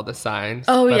about all the signs.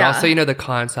 Oh, but yeah. also, you know, the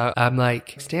cons. So I'm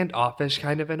like standoffish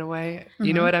kind of in a way.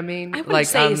 You know what I mean? would Like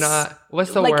say I'm not,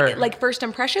 what's the like, word? Like first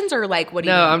impressions or like what do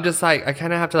you no, mean? I'm just like, I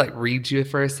kind of have to like read you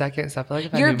for a second. So I feel like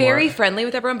if I You're knew very more, friendly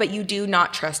with everyone, but you do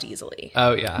not trust easily.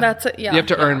 oh yeah. That's it. Yeah. You have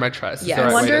to earn my trust. Yeah.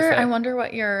 Yeah. I wonder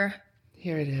what your.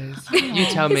 Here it is. You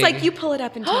tell me. It's like you pull it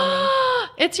up and tell me.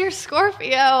 It's your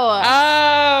Scorpio.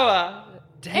 Oh,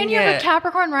 dang And you have a it.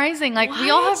 Capricorn rising. Like we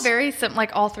all have very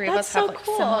like all three of That's us have so like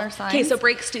cool. similar signs. Okay, so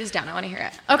break Stu's down. I want to hear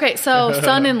it. Okay, so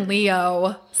Sun in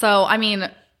Leo. So I mean,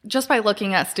 just by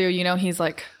looking at Stu, you know he's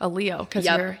like a Leo because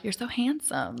Yep. you're so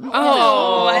handsome.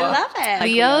 Oh, I love it.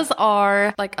 Leos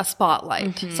are like a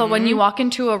spotlight. So when you walk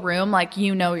into a room, like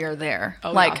you know you're there.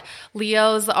 Like yeah.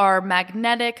 Leos are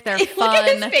magnetic. They're Look fun. at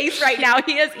his face right now.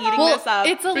 He is eating this up.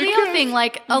 It's a Leo thing.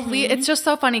 Like a Leo, it's just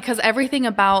so funny because everything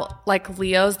about like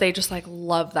Leos, they just like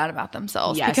love that about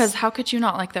themselves. Yes. Because how could you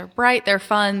not? Like they're bright, they're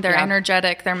fun, they're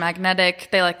energetic, they're magnetic,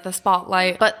 they like the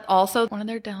spotlight. But also one of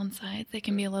their downsides, they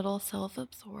can be a little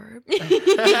self-absorbed.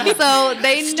 So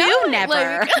they Stu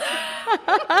never.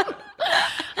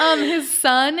 His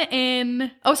son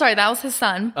in. Oh, sorry, that was his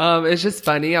son. It's just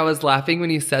funny. I was laughing when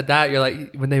you said that. You're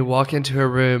like, when they walk into a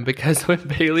room, because when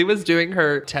Bailey was doing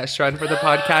her test run for the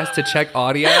podcast to check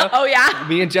audio. Oh, yeah?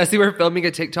 Me and Jesse were filming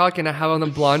a TikTok and I have on the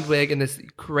blonde wig and this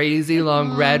crazy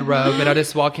long red robe. And I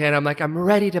just walk in, I'm like, I'm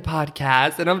ready to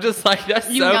podcast. And I'm just like, that's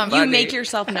so funny. You make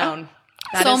yourself known.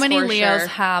 That So is many for Leos sure.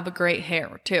 have great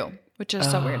hair too, which is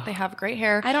so weird. They have great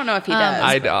hair. I don't know if he does.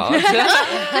 I don't.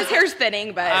 His hair's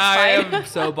thinning, but it's I fine. am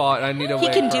so bald. I need a He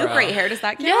wig can do for, great hair. Does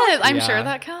that count? Yeah, I'm Yeah. sure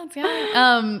that counts.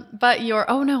 Yeah. But your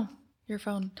your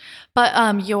phone.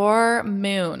 But your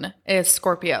moon is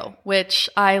Scorpio, which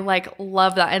I like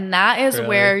love that. And that is Really?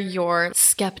 where you're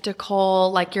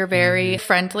skeptical, like you're very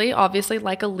friendly, obviously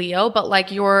like a Leo, but like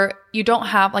you don't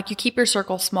have like you keep your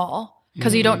circle small.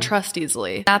 Because you don't trust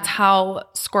easily. That's how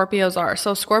Scorpios are.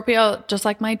 So Scorpio, just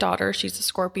like my daughter, she's a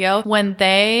Scorpio. When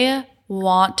they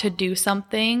want to do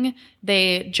something,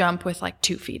 they jump with like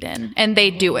 2 feet in and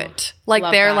they do it. Like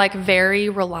Love they're that. like very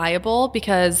reliable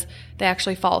because they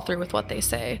actually follow through with what they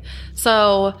say.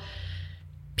 So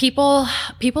people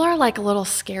are like a little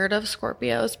scared of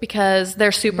Scorpios because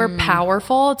they're super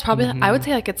powerful. It's probably, I would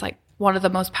say like it's like one of the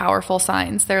most powerful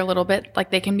signs. They're a little bit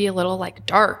like they can be a little like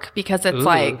dark because it's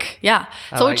like, yeah.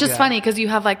 So like it's just that. funny because you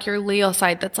have like your Leo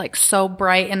side that's like so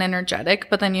bright and energetic,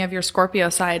 but then you have your Scorpio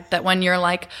side that when you're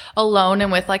like alone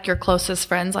and with like your closest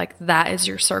friends, like that is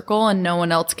your circle and no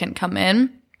one else can come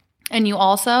in. And you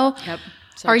also, Yep.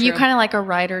 So are you true. kind of like a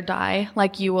ride or die?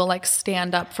 Like you will like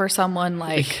stand up for someone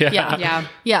like, yeah. Yeah.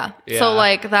 Yeah. Yeah. So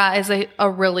like that is a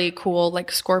really cool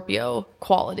like Scorpio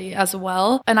quality as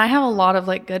well. And I have a lot of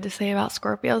like good to say about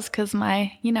Scorpios because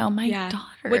my daughter.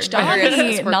 Which daughter is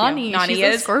a Scorpio? Nani. Nani She's a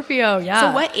is? Scorpio. Yeah.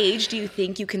 So what age do you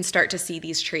think you can start to see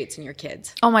these traits in your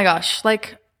kids? Oh my gosh.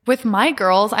 Like with my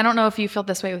girls, I don't know if you feel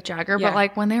this way with Jagger, Yeah. but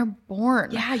like when they're born.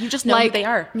 Yeah, you just know who they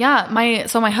are. Yeah.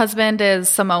 My husband is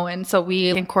Samoan, so we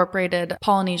incorporated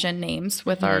Polynesian names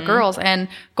with our girls. And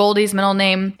Goldie's middle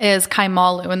name is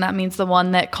Kaimalu, and that means the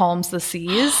one that calms the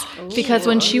seas. Because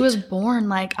when she was born,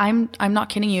 like I'm not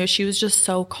kidding you, she was just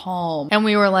so calm. And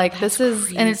we were like,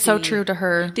 and it's so true to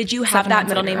her. Did you have 7 that months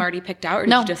middle later. name already picked out, or did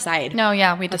No. you decide? No,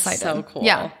 yeah, we decided. so cool.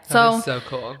 Yeah. That is so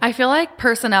cool. I feel like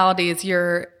personalities,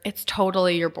 it's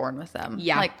totally you're born with them.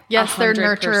 Yeah, Like, yes, they're 100%.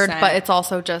 nurtured, but it's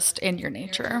also just in your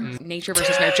nature. Nature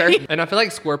versus nurture. And I feel like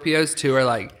Scorpios too are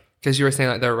like, because you were saying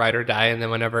like they're ride or die, and then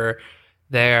whenever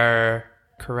they're,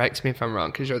 correct me if I'm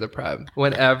wrong, because you're the pro.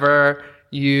 Whenever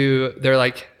they're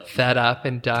like fed up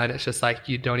and done, it's just like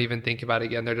you don't even think about it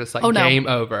again. They're just like Oh, no. game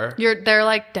over. They're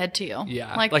like dead to you.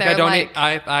 Yeah, Like I they're don't. like,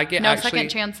 I get no actually. second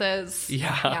chances. Yeah,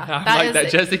 I'm that like is that.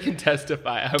 Jesse can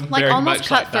testify. I'm like very almost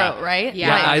much like cutthroat, that. right?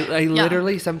 Yeah. I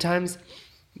literally sometimes,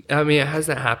 I mean, it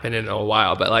hasn't happened in a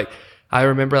while, but like I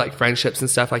remember like friendships and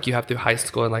stuff like you have through high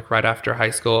school and like right after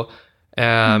high school.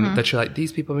 That you're like,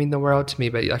 these people mean the world to me,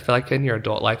 but I feel like in your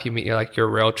adult life you meet your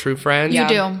real true friends. You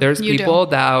do. There's You people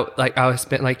do. that like I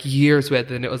spent like years with,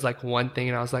 and it was like one thing,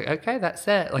 and I was like, okay, that's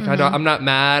it. Like I'm not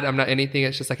mad, I'm not anything.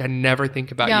 It's just like I never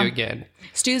think about you again.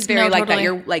 Stu's very No, like that. totally.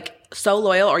 You're like so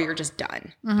loyal, or you're just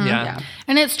done. Yeah.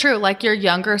 And it's true. Like your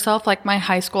younger self, like my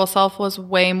high school self was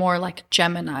way more like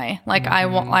Gemini. Like I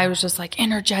was just like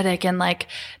energetic and like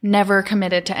never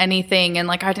committed to anything. And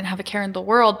like I didn't have a care in the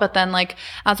world. But then like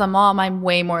as a mom, I'm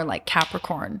way more like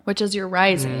Capricorn, which is your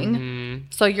rising.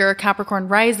 So you're a Capricorn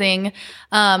rising.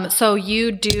 So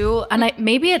you do, and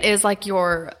maybe it is like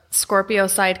your Scorpio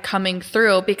side coming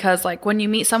through, because like when you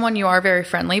meet someone, you are very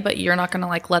friendly, but you're not going to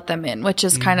like let them in, which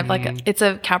is kind of like it's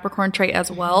a Capricorn trait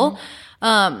as well.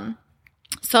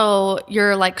 So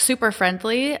you're like super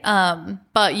friendly,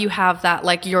 but you have that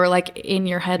like you're like in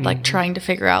your head like trying to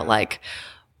figure out like,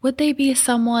 would they be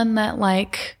someone that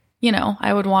like, you know,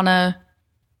 I would want to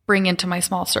bring into my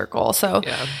small circle. So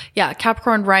yeah,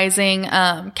 Capricorn rising.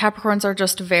 Capricorns are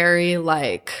just very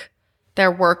like,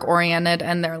 they're work oriented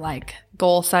and they're like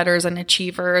goal setters and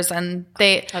achievers, and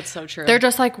That's so true. they're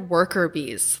just like worker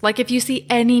bees. Like if you see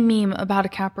any meme about a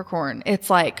Capricorn, it's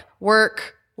like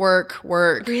work,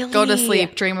 Really? go to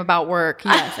sleep, dream about work.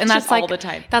 Yes. And that's Just like all the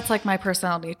time. That's like my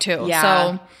personality too. Yeah,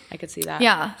 So I could see that.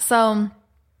 yeah. So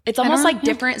It's almost don't- like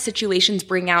different situations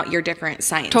bring out your different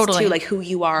signs Totally. too, like who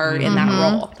you are in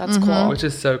that role. That's cool. Which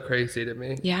is so crazy to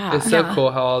me. Yeah. It's so cool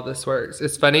how all this works.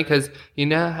 It's funny because you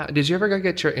know how, did you ever go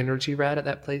get your energy read at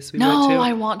that place we No, went to?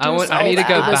 I want to I need to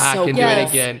go bad. It was back so and good. do it Yes.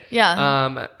 again.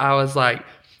 Yeah. I was like,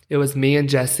 it was me and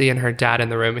Jesse and her dad in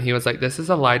the room, and he was like, this is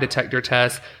a lie detector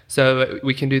test, so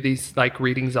we can do these like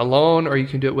readings alone or you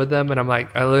can do it with them. And I'm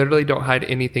like, I literally don't hide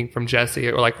anything from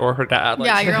Jesse or her dad. Like,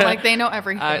 yeah, you're like, they know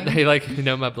everything. they like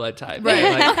know my blood type. Right.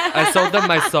 Like, I sold them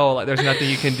my soul. Like there's nothing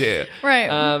you can do. Right.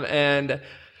 And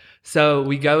so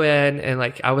we go in, and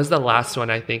like I was the last one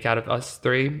I think out of us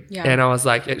three. Yeah. And I was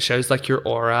like, it shows like your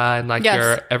aura and like Yes.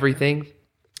 your everything.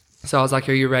 So I was like,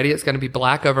 are you ready? It's going to be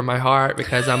black over my heart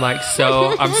because I'm like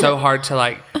I'm so hard to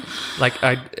like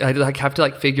I like have to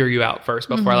like figure you out first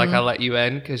before like I let you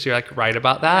in, because you're like right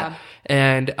about that. Yeah.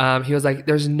 And he was like,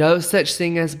 there's no such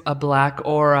thing as a black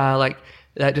aura. Like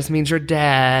that just means you're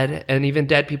dead. And even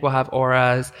dead people have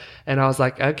auras. And I was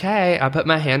like, okay. I put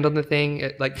my hand on the thing.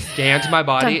 It like scanned my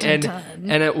body. Dun, dun,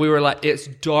 dun. And we were like, it's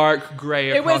dark gray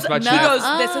It across was my he chest.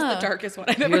 goes, this is the darkest one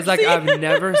I've He ever was like, seen. I've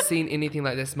never seen anything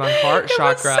like this. My heart was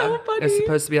chakra so funny. is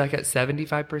supposed to be like at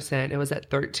 75%. It was at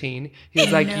 13. He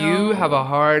was like, you have a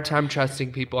hard time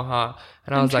trusting people, huh?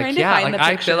 And I was like, trying to yeah. find Like the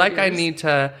I picture feel of like I yours. need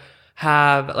to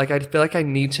have like I feel like I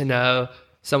need to know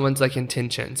someone's like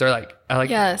intentions, or like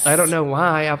Yes. I don't know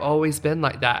why I've always been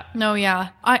like that. No, yeah.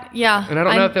 And I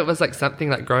don't know if it was like something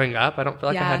like growing up. I don't feel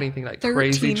like I Yeah. had anything like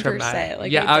crazy 13%, traumatic. like,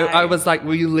 Yeah, I I died. was like,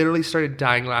 we literally started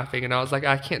dying laughing, and I was like,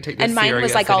 I can't take this And mine serious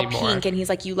was like all anymore. pink, and he's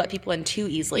like, you let people in too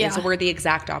easily. Yeah. So we're the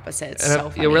exact opposites. And So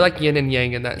funny. yeah, we're like yin and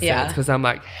yang in that sense, Yeah. because I'm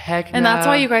like, heck And that's no.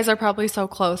 why you guys are probably so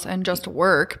close and just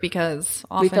work, because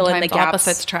We fill in oftentimes the gaps.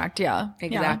 opposites attract. Yeah.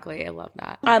 Exactly. I love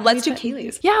that. Let's do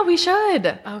Keely's. Yeah, we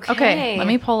should. Okay. Let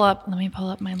me pull up my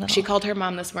little. She called her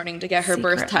mom this morning to get her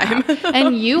secret birth time. app.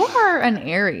 And you are an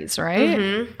Aries, right?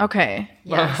 Mm-hmm. Okay.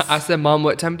 I said, Mom,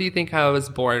 what time do you think I was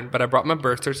born? But I brought my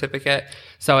birth certificate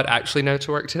so I'd actually know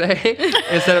to work today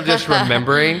instead of just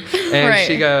remembering. And Right.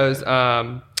 she goes,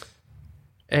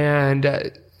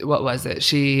 what was it?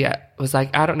 She was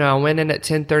like, I don't know. I went in at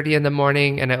 10:30 in the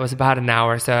morning, and it was about an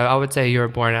hour. So I would say you were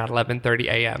born at 11:30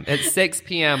 a.m. At 6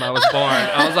 p.m. I was born.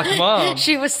 I was like, Mom.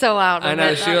 She was so out. I of know.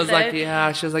 it She that was like, day.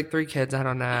 yeah. She was like 3 kids. I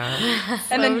don't know.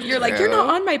 And then you're like, you're not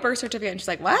on my birth certificate. And she's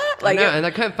like, what? I Like, know. And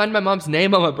I couldn't find my mom's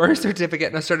name on my birth certificate,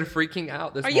 and I started freaking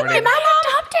out this are you morning. my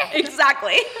mom? Adopted.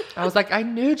 Exactly. I was like, I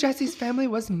knew Jesse's family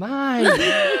was mine.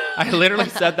 I literally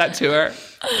said that to her.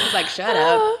 She's like, shut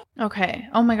up. Okay.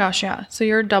 Oh my gosh, yeah. So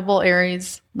you're double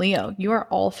Aries Leo. You are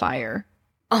all fire.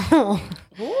 Oh,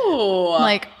 Ooh.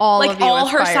 Like all Like of you all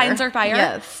is her fire. signs are fire?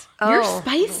 Yes. You're Oh,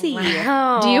 spicy.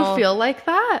 wow. Do you feel like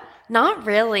that? Not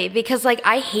really, because like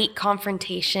I hate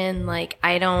confrontation. Like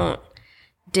I don't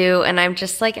do, and I'm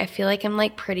just like I feel like I'm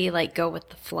like pretty like go with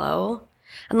the flow.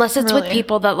 Unless it's with Really?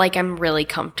 people that like I'm really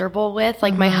comfortable with.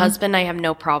 Like my husband, I have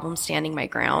no problem standing my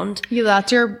ground. Yeah,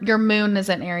 that's your moon is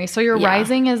in Aries. So your Yeah.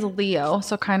 rising is Leo.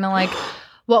 So kind of like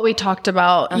what we talked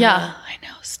about. Yeah. I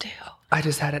know, Stu. I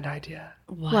just had an idea.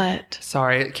 What?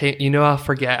 Sorry, it can't, I'll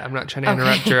forget. I'm not trying to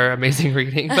interrupt your amazing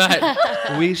reading, but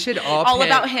we should all pick-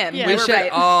 about him. We We're should right.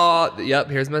 all. Yep,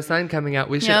 here's my sign coming out.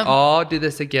 We should Yep. all do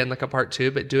this again, like a part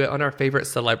 2, but do it on our favorite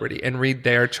celebrity and read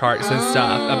their charts and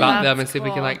stuff about them and see if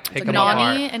we can like pick them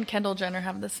Nani apart. and Kendall Jenner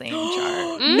have the same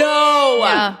chart. No.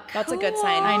 Yeah. That's a good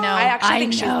sign. I know. I actually I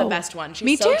think she's the know. best one. She's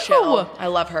Me so too. chill. I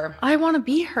love her. I want to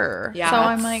be her. Yeah, So that's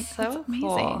I'm like, so that's amazing.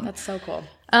 cool. That's so cool.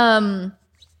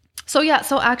 So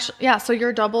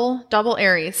you're double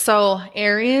Aries. So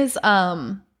Aries,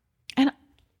 and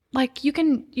like you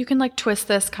can like twist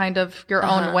this kind of your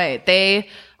own way.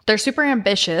 They're super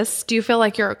ambitious. Do you feel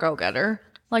like you're a go-getter?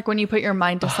 Like when you put your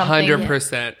mind to something?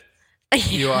 100%.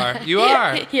 You are. You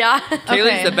are. Yeah. Kaylee's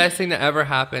Okay. the best thing that ever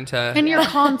happened to. And you're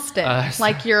constant.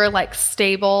 Like you're like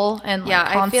stable and like Yeah,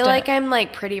 constant. I feel like I'm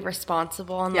like pretty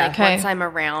responsible and like Okay. once I'm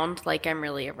around, like I'm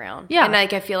really around. Yeah. And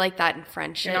like I feel like that in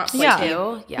friendships Yeah.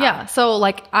 too. Yeah. So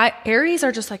like Aries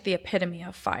are just like the epitome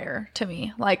of fire to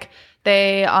me. Like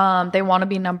they want to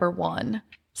be number one.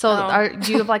 So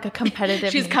do you have like a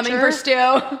competitive She's nature? coming for Stu.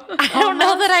 I don't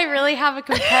know that I really have a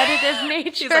competitive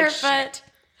nature, like, but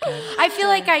I feel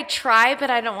like I try, but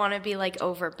I don't want to be like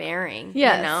overbearing.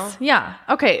 Yes. You know? Yeah.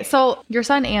 Okay. So your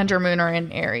sun and your moon are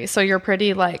in Aries. So you're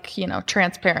pretty like,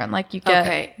 transparent. Like you get,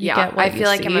 Okay. you Yeah. get what I feel you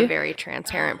like I'm a see. very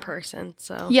transparent person.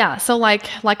 So Yeah. So like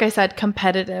I said,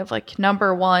 competitive, like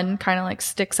number one kind of like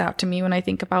sticks out to me when I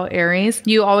think about Aries.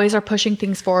 You always are pushing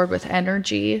things forward with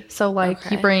energy. So like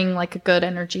you bring like a good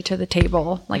energy to the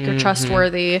table, like you're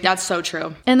trustworthy. That's so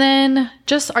true. And then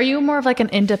are you more of like an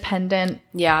independent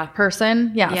yeah.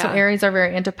 person? Yeah. So Yeah. Aries are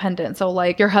very independent. So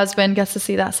like your husband gets to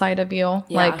see that side of you.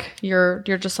 Yeah. Like you're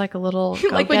just like a little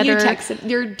Like when you go-getter. texted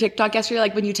your TikTok yesterday,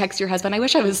 like when you text your husband, I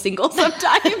wish I was single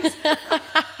sometimes.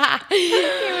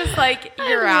 He was like,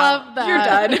 you're I out. love that. You're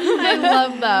done. I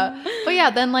love that. But yeah,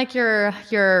 then like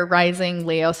you're rising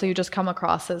Leo, so you just come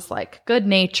across as like good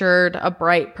natured, a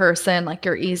bright person, like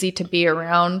you're easy to be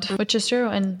around, which is true.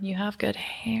 And you have good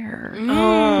hair. You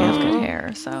have good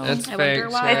hair. So It's I fake. wonder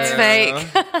why. It's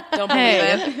fake. Don't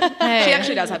believe it. hey. She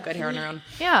actually does have good hair on her own.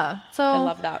 yeah. So I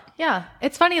love that. Yeah.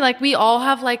 It's funny, like we all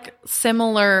have like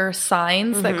similar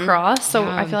signs that cross. So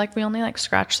I feel like we only like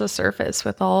scratch the surface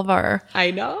with all of our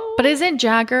I know. But isn't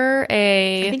Jagger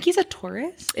I think he's a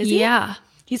Taurus. Is he? Yeah.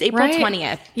 He's April Right.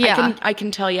 20th. Yeah. I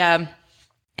can tell you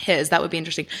his. That would be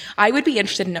interesting. I would be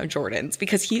interested to know Jordan's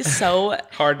because he's so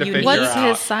Hard to unique. figure What's out.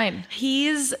 his sign? He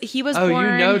was Oh, born.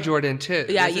 you know Jordan too.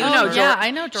 Yeah, This you is- know Jordan. Yeah,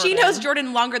 I know Jordan. She knows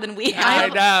Jordan longer than we I have.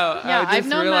 know. Yeah, I I've just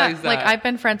known realized that. Like I've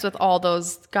been friends with all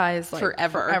those guys like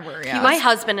Forever. Yeah. My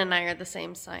husband and I are the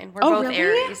same sign. We're Oh, both really?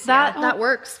 Aries. that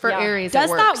works for Aries. Does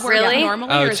it that works. work Really?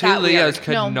 normally, Oh, or is two that Leos weird?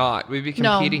 could No. not. We'd be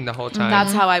No. competing the whole time.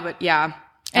 That's how I would. Yeah. That's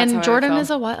how I And would Jordan feel. is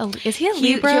a what? Is he a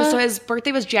He, Libra? so his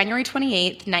birthday was January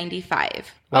 28th,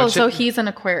 95. oh, Watch so it. he's an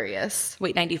Aquarius.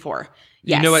 Wait, 94.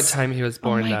 You Yes. know what time he was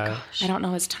born, though. I don't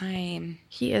know his time.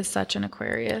 He is such an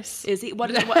Aquarius. Is he?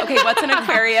 What is? Okay, what's an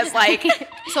Aquarius like?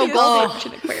 So He was Goldie- such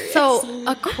an Aquarius. So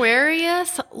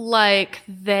Aquarius, like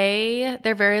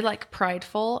they're very like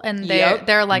prideful, and Yep.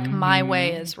 they're like my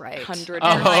way is right. 100%.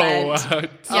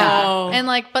 Oh, Yeah, and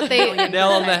like, but they nail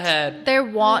on the head. they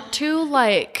want to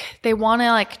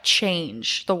like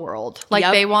change the world. Like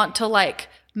Yep. they want to like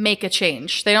make a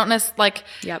change. They don't necessarily like,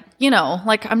 Yep.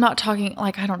 like I'm not talking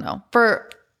like, I don't know,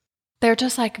 they're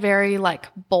just like very like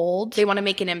bold. They want to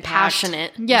make an impact.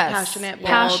 Passionate. Yes. Passionate,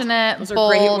 bold. Those are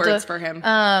great bold. words for him.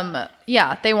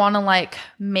 Yeah, they want to like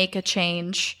make a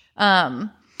change.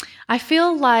 I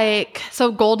feel like,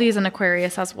 so Goldie's an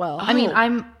Aquarius as well. I mean,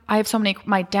 I have so many,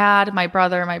 my dad, my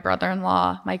brother, my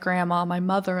brother-in-law, my grandma, my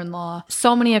mother-in-law,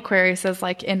 so many Aquariuses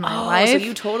like in my life. So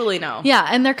you totally know. Yeah,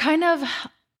 and they're kind of,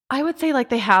 I would say like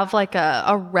they have like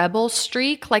a rebel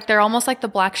streak. Like they're almost like the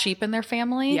black sheep in their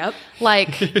family. Yep.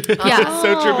 Like, yeah. It's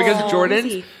so true because Jordan's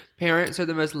easy. parents are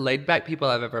the most laid back people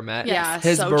I've ever met. Yeah,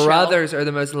 His so chill. brothers are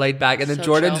the most laid back, and then So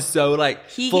Jordan's chill. so like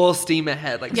He- full steam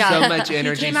ahead, like Yeah. so much He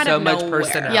energy, came out so of much nowhere.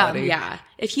 personality. Yeah.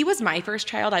 If he was my first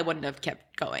child, I wouldn't have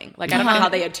kept going. Like, I don't know how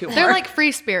they had two more. They're like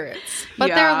free spirits, but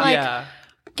Yeah. they're like, Yeah.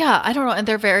 yeah, I don't know. And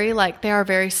they're very like, they are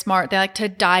very smart. They like to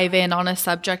dive in on a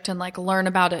subject and like learn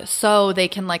about it so they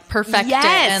can like perfect it.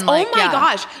 Yes. And like, oh my yeah.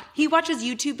 gosh. He watches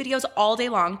YouTube videos all day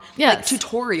long. Yes. Like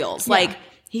tutorials. Like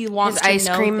he wants His to ice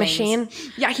know cream things. machine?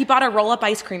 Yeah, he bought a roll-up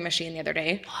ice cream machine the other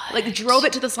day. Like drove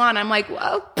it to the salon. I'm like,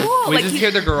 whoa, cool. We Like just he-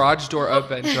 hear the garage door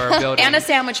open to our building. and a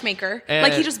sandwich maker. And-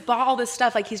 like he just bought all this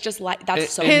stuff. Like he's just like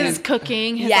that's so His him.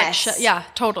 cooking, his Yes. like, yeah,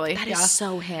 totally. That yeah. is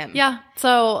so him. Yeah.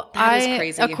 So That is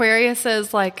crazy. Aquarius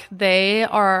is like, they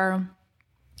are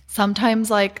sometimes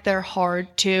like they're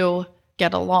hard to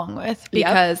get along with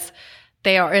because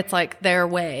it's like their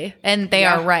way and they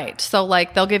are right. So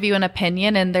like they'll give you an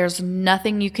opinion and there's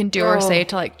nothing you can do or say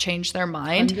to like change their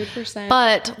mind. 100%.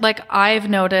 But like I've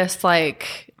noticed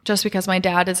like just because my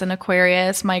dad is an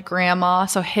Aquarius, my grandma,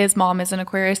 so his mom is an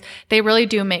Aquarius, they really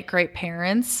do make great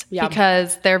parents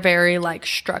because they're very like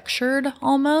structured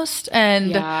almost.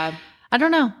 And I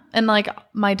don't know. And like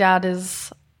my dad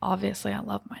is obviously, I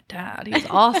love my dad. He's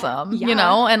awesome, you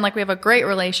know, and like we have a great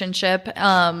relationship.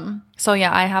 So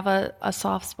yeah, I have a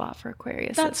soft spot for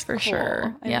Aquarius. That's for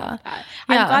sure. I'm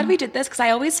glad we did this because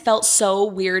I always felt so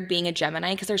weird being a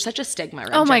Gemini because there's such a stigma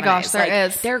around Oh my Geminis. gosh, there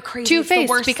is. They're crazy. Two-faced It's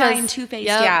the worst because- sign, two-faced.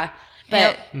 Yep. Yeah.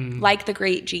 But like the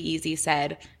great G-Eazy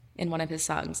said in one of his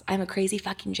songs, I'm a crazy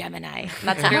fucking Gemini. And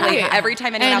that's literally every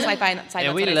time anyone else I find outside, And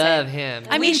that's we what I love say. him.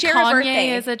 I mean, share a Kanye birthday,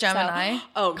 is a Gemini.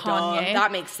 So, Kanye.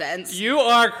 that makes sense. You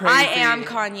are crazy. I am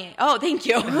Kanye. Oh, thank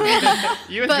you.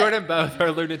 You and Jordan both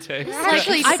are lunatics.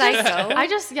 Actually, psycho. I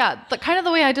just, kind of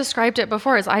the way I described it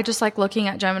before is I just like looking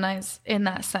at Geminis in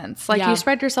that sense. Like you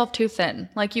spread yourself too thin.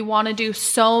 Like you want to do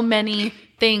so many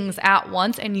things at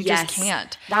once and you just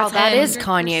can't. Wow, that is 100%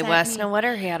 Kanye West. No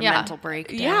wonder he had a Yeah. mental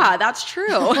breakdown. Yeah, that's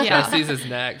true. Jesse's is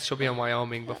next. She'll be in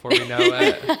Wyoming before we know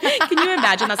it. Can you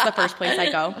imagine that's the first place I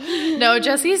go? No,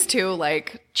 Jesse's too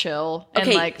like chill and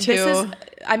Okay, like too. this is.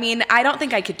 I mean, I don't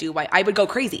think I could do. I would go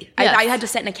crazy. Yes. I had to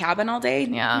sit in a cabin all day.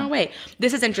 Yeah. No way.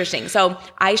 This is interesting. So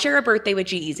I share a birthday with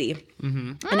G-Eazy,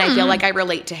 and I feel like I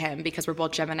relate to him because we're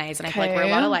both Geminis, and I feel like we're a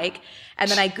lot alike. And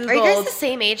then I googled. Are you guys the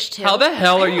same age too? How the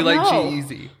hell are you like know.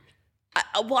 G-Eazy?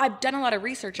 Well, I've done a lot of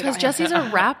research about Because him. Jesse's a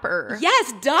rapper.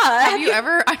 Yes, duh. Have you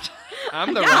ever?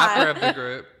 I'm the rapper of the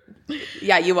group.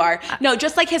 Yeah, you are. No,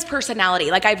 just like his personality.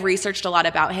 Like I've researched a lot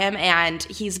about him, and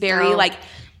he's very like.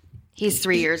 He's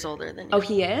 3 years older than you. Oh,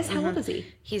 he is? How old is he?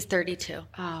 He's 32.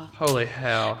 Holy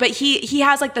hell. But he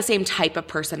has like the same type of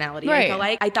personality. I Right. feel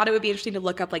like I thought it would be interesting to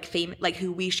look up like like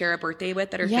who we share a birthday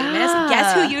with that are Yeah. famous.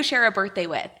 Guess who you share a birthday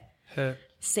with? Huh.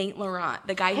 Saint Laurent,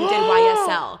 the guy who did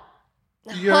YSL.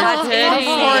 You're Of kidding.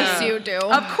 course you do.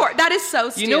 Of course, that is so.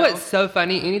 You know what's so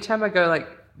funny? Anytime I go like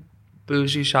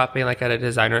bougie shopping, like at a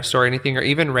designer store or anything, or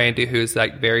even Randy, who's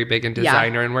like very big in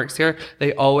designer and works here,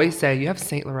 they always say, you have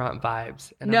Saint Laurent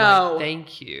vibes. And I'm No. like,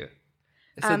 thank you.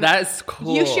 So that's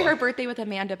cool. You share a birthday with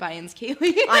Amanda Bynes,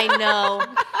 Kaylee. I know.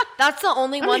 That's the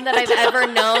only one that I've ever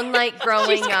known, like,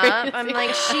 growing up. I'm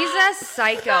like, she's a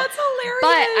psycho. That's hilarious.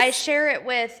 But I share it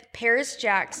with Paris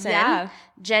Jackson, Yeah.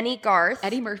 Jenny Garth,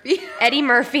 Eddie Murphy. Eddie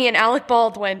Murphy, and Alec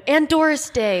Baldwin, and Doris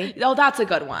Day. Oh, that's a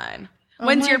good one.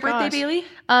 When's my your birthday, gosh. Bailey?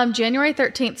 January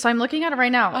 13th. So I'm looking at it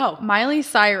right now. Oh. Miley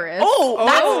Cyrus. Oh,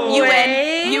 that's you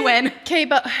way. win. You win. Okay,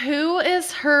 but who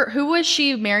was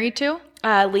she married to?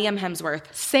 Liam Hemsworth.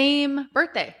 Same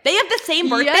birthday. They have the same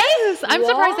birthday? Yes. I'm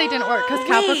surprised they didn't work because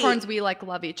Wait. Capricorns, we like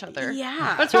love each other.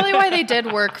 Yeah. That's probably why they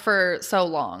did work for so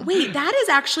long. Wait, that is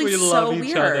actually We so love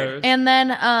each weird. other. And then,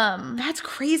 That's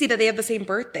crazy that they have the same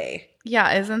birthday.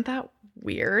 yeah, isn't that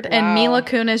weird? And Mila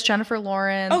Kunis, Jennifer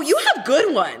Lawrence. Oh, you have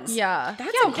good ones. Yeah.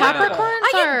 That's yeah, incredible.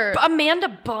 Capricorns are...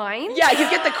 Amanda Bynes? Yeah, you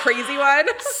get the crazy one.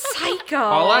 Psycho.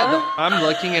 I'm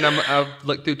looking and I've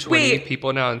looked through 20 Wait.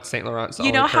 people now, and Saint Laurent's the You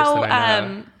only know person how I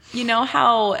know. you know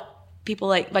how people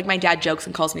like my dad jokes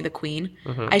and calls me the queen.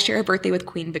 I share a birthday with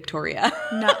Queen Victoria.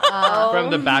 From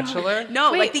The Bachelor?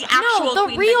 No, like the actual the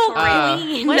Queen real Victoria.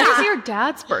 queen. When is your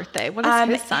dad's birthday? What is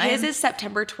his sign? His is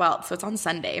September 12th, so it's on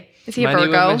Sunday. Is he a My name is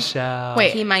Virgo? Michelle.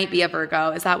 Wait, He might be a Virgo.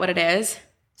 Is that what it is?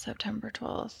 September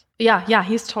 12th. Yeah,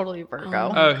 he's totally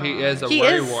Virgo. Oh, he is a he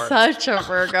is worrywart. such a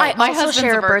Virgo. I My also husband's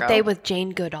share a Virgo. birthday with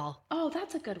Jane Goodall. Oh,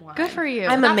 that's a good one. Good for you.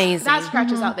 I'm amazing. That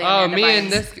scratches out the Oh, Amanda me Bynes.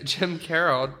 and this Jim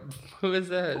Carroll. Who is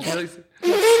that?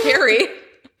 Scary.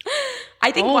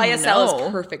 I think YSL no.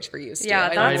 is perfect for you, Stu. Yeah,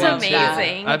 I that's love that.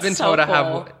 amazing. I've been That's so told I cool.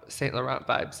 have Saint Laurent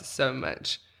vibes so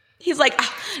much. He's like,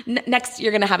 next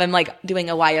you're going to have him like doing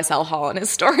a YSL haul in his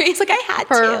story. He's like, I had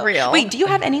For to. real. Wait, do you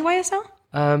have any YSL?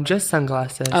 Just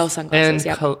sunglasses. Oh, sunglasses,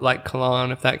 And yep. like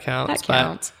cologne, if that counts. That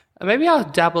counts. But maybe I'll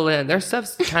dabble in. Their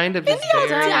stuff's kind of just very...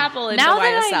 Dabble into Now YSL.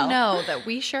 that I know that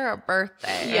we share a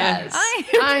birthday, Yes.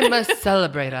 I must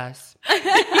celebrate us.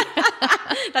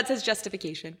 That's his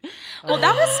justification. Well,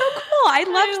 that was so cool. I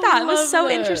loved that. It was so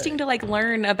interesting to like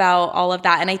learn about all of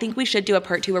that. And I think we should do a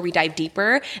part 2 where we dive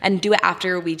deeper and do it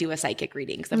after we do a psychic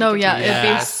reading. So No, we can yeah, do it'd be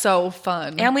Yes. so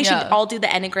fun. And we should Yeah. all do the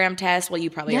Enneagram test. Well, you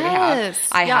probably already have. Yes.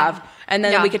 I Yeah. have. And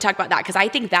then Yeah. we could talk about that because I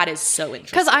think that is so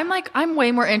interesting. Because I'm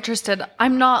way more interested.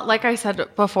 I'm not, like I said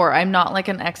before, I'm not like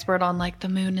an expert on like the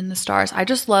moon and the stars. I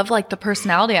just love like the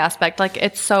personality aspect. Like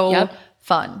it's so Yep.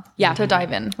 fun Yeah. to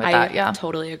dive in with I that. Yeah.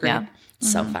 totally agree. Yeah.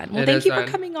 So fun. Well, It thank is you for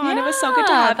fun. coming on. It was so good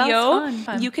to have that you. was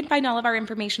fun. You can find all of our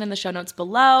information in the show notes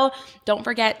below. Don't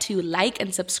forget to like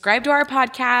and subscribe to our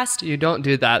podcast. You don't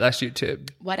do that. That's YouTube.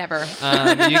 Whatever.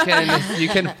 You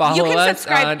can follow You can us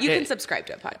subscribe. on You can it. subscribe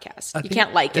to a podcast. You think-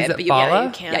 can't like is it, it but you follow?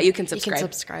 can. Yeah, you can subscribe. You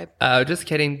can subscribe. Oh, just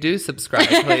kidding. Do subscribe,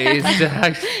 please.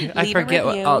 I Leave a forget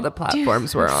what review. all the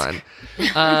platforms we're on.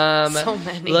 So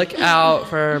many. Look out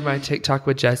for my TikTok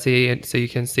with Jesse, and so you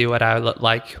can see what I look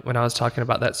like when I was talking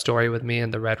about that story with me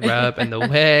and the red robe and the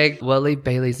wig. We'll leave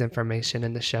Bailey's information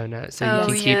in the show notes so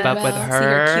you can keep up with See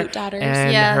her your cute daughters.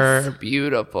 and Yes. her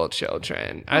beautiful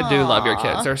children. I do love your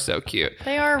kids. They're so cute.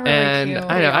 They are really and cute.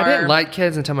 I know I They didn't are. like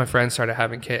kids until my friends started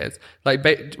having kids. Like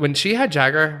when she had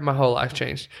Jagger, my whole life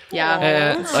changed. Yeah.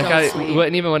 And That's like so I sweet.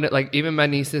 wouldn't even want to, like, even my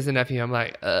nieces and nephew, I'm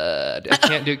like, I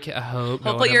can't do I hope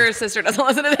no Hopefully one your sister doesn't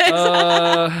listen to this.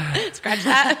 Scratch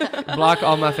that. block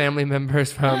all my family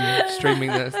members from streaming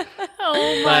this.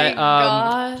 Oh my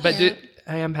gosh. But dude,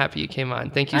 I am happy you came on.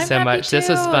 Thank you I'm so happy much. This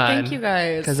was too. fun. Thank you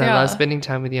guys. Because I Yeah. love spending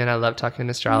time with you and I love talking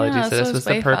astrology. Yeah, so so this it's was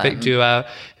the way perfect fun. duo.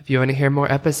 If you want to hear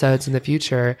more episodes in the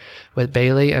future with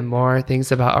Bailey and more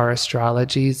things about our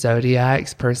astrology,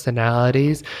 zodiacs,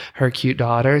 personalities, her cute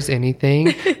daughters,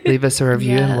 anything, leave us a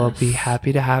review and we'll be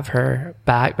happy to have her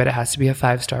back. But it has to be a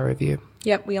 5-star review.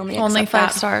 Yep, we only Only accept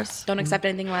 5 stars. Don't accept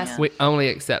anything less. We only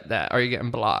accept that or you're getting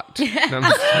blocked. No, I'm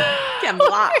just kidding. Get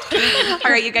blocked.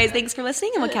 All right, you guys, thanks for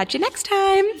listening, and we'll catch you next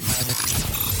time.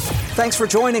 Thanks for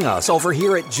joining us over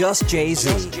here at Just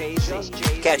Jay-Z.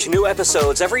 Catch new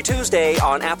episodes every Tuesday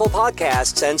on Apple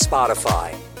Podcasts and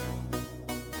Spotify.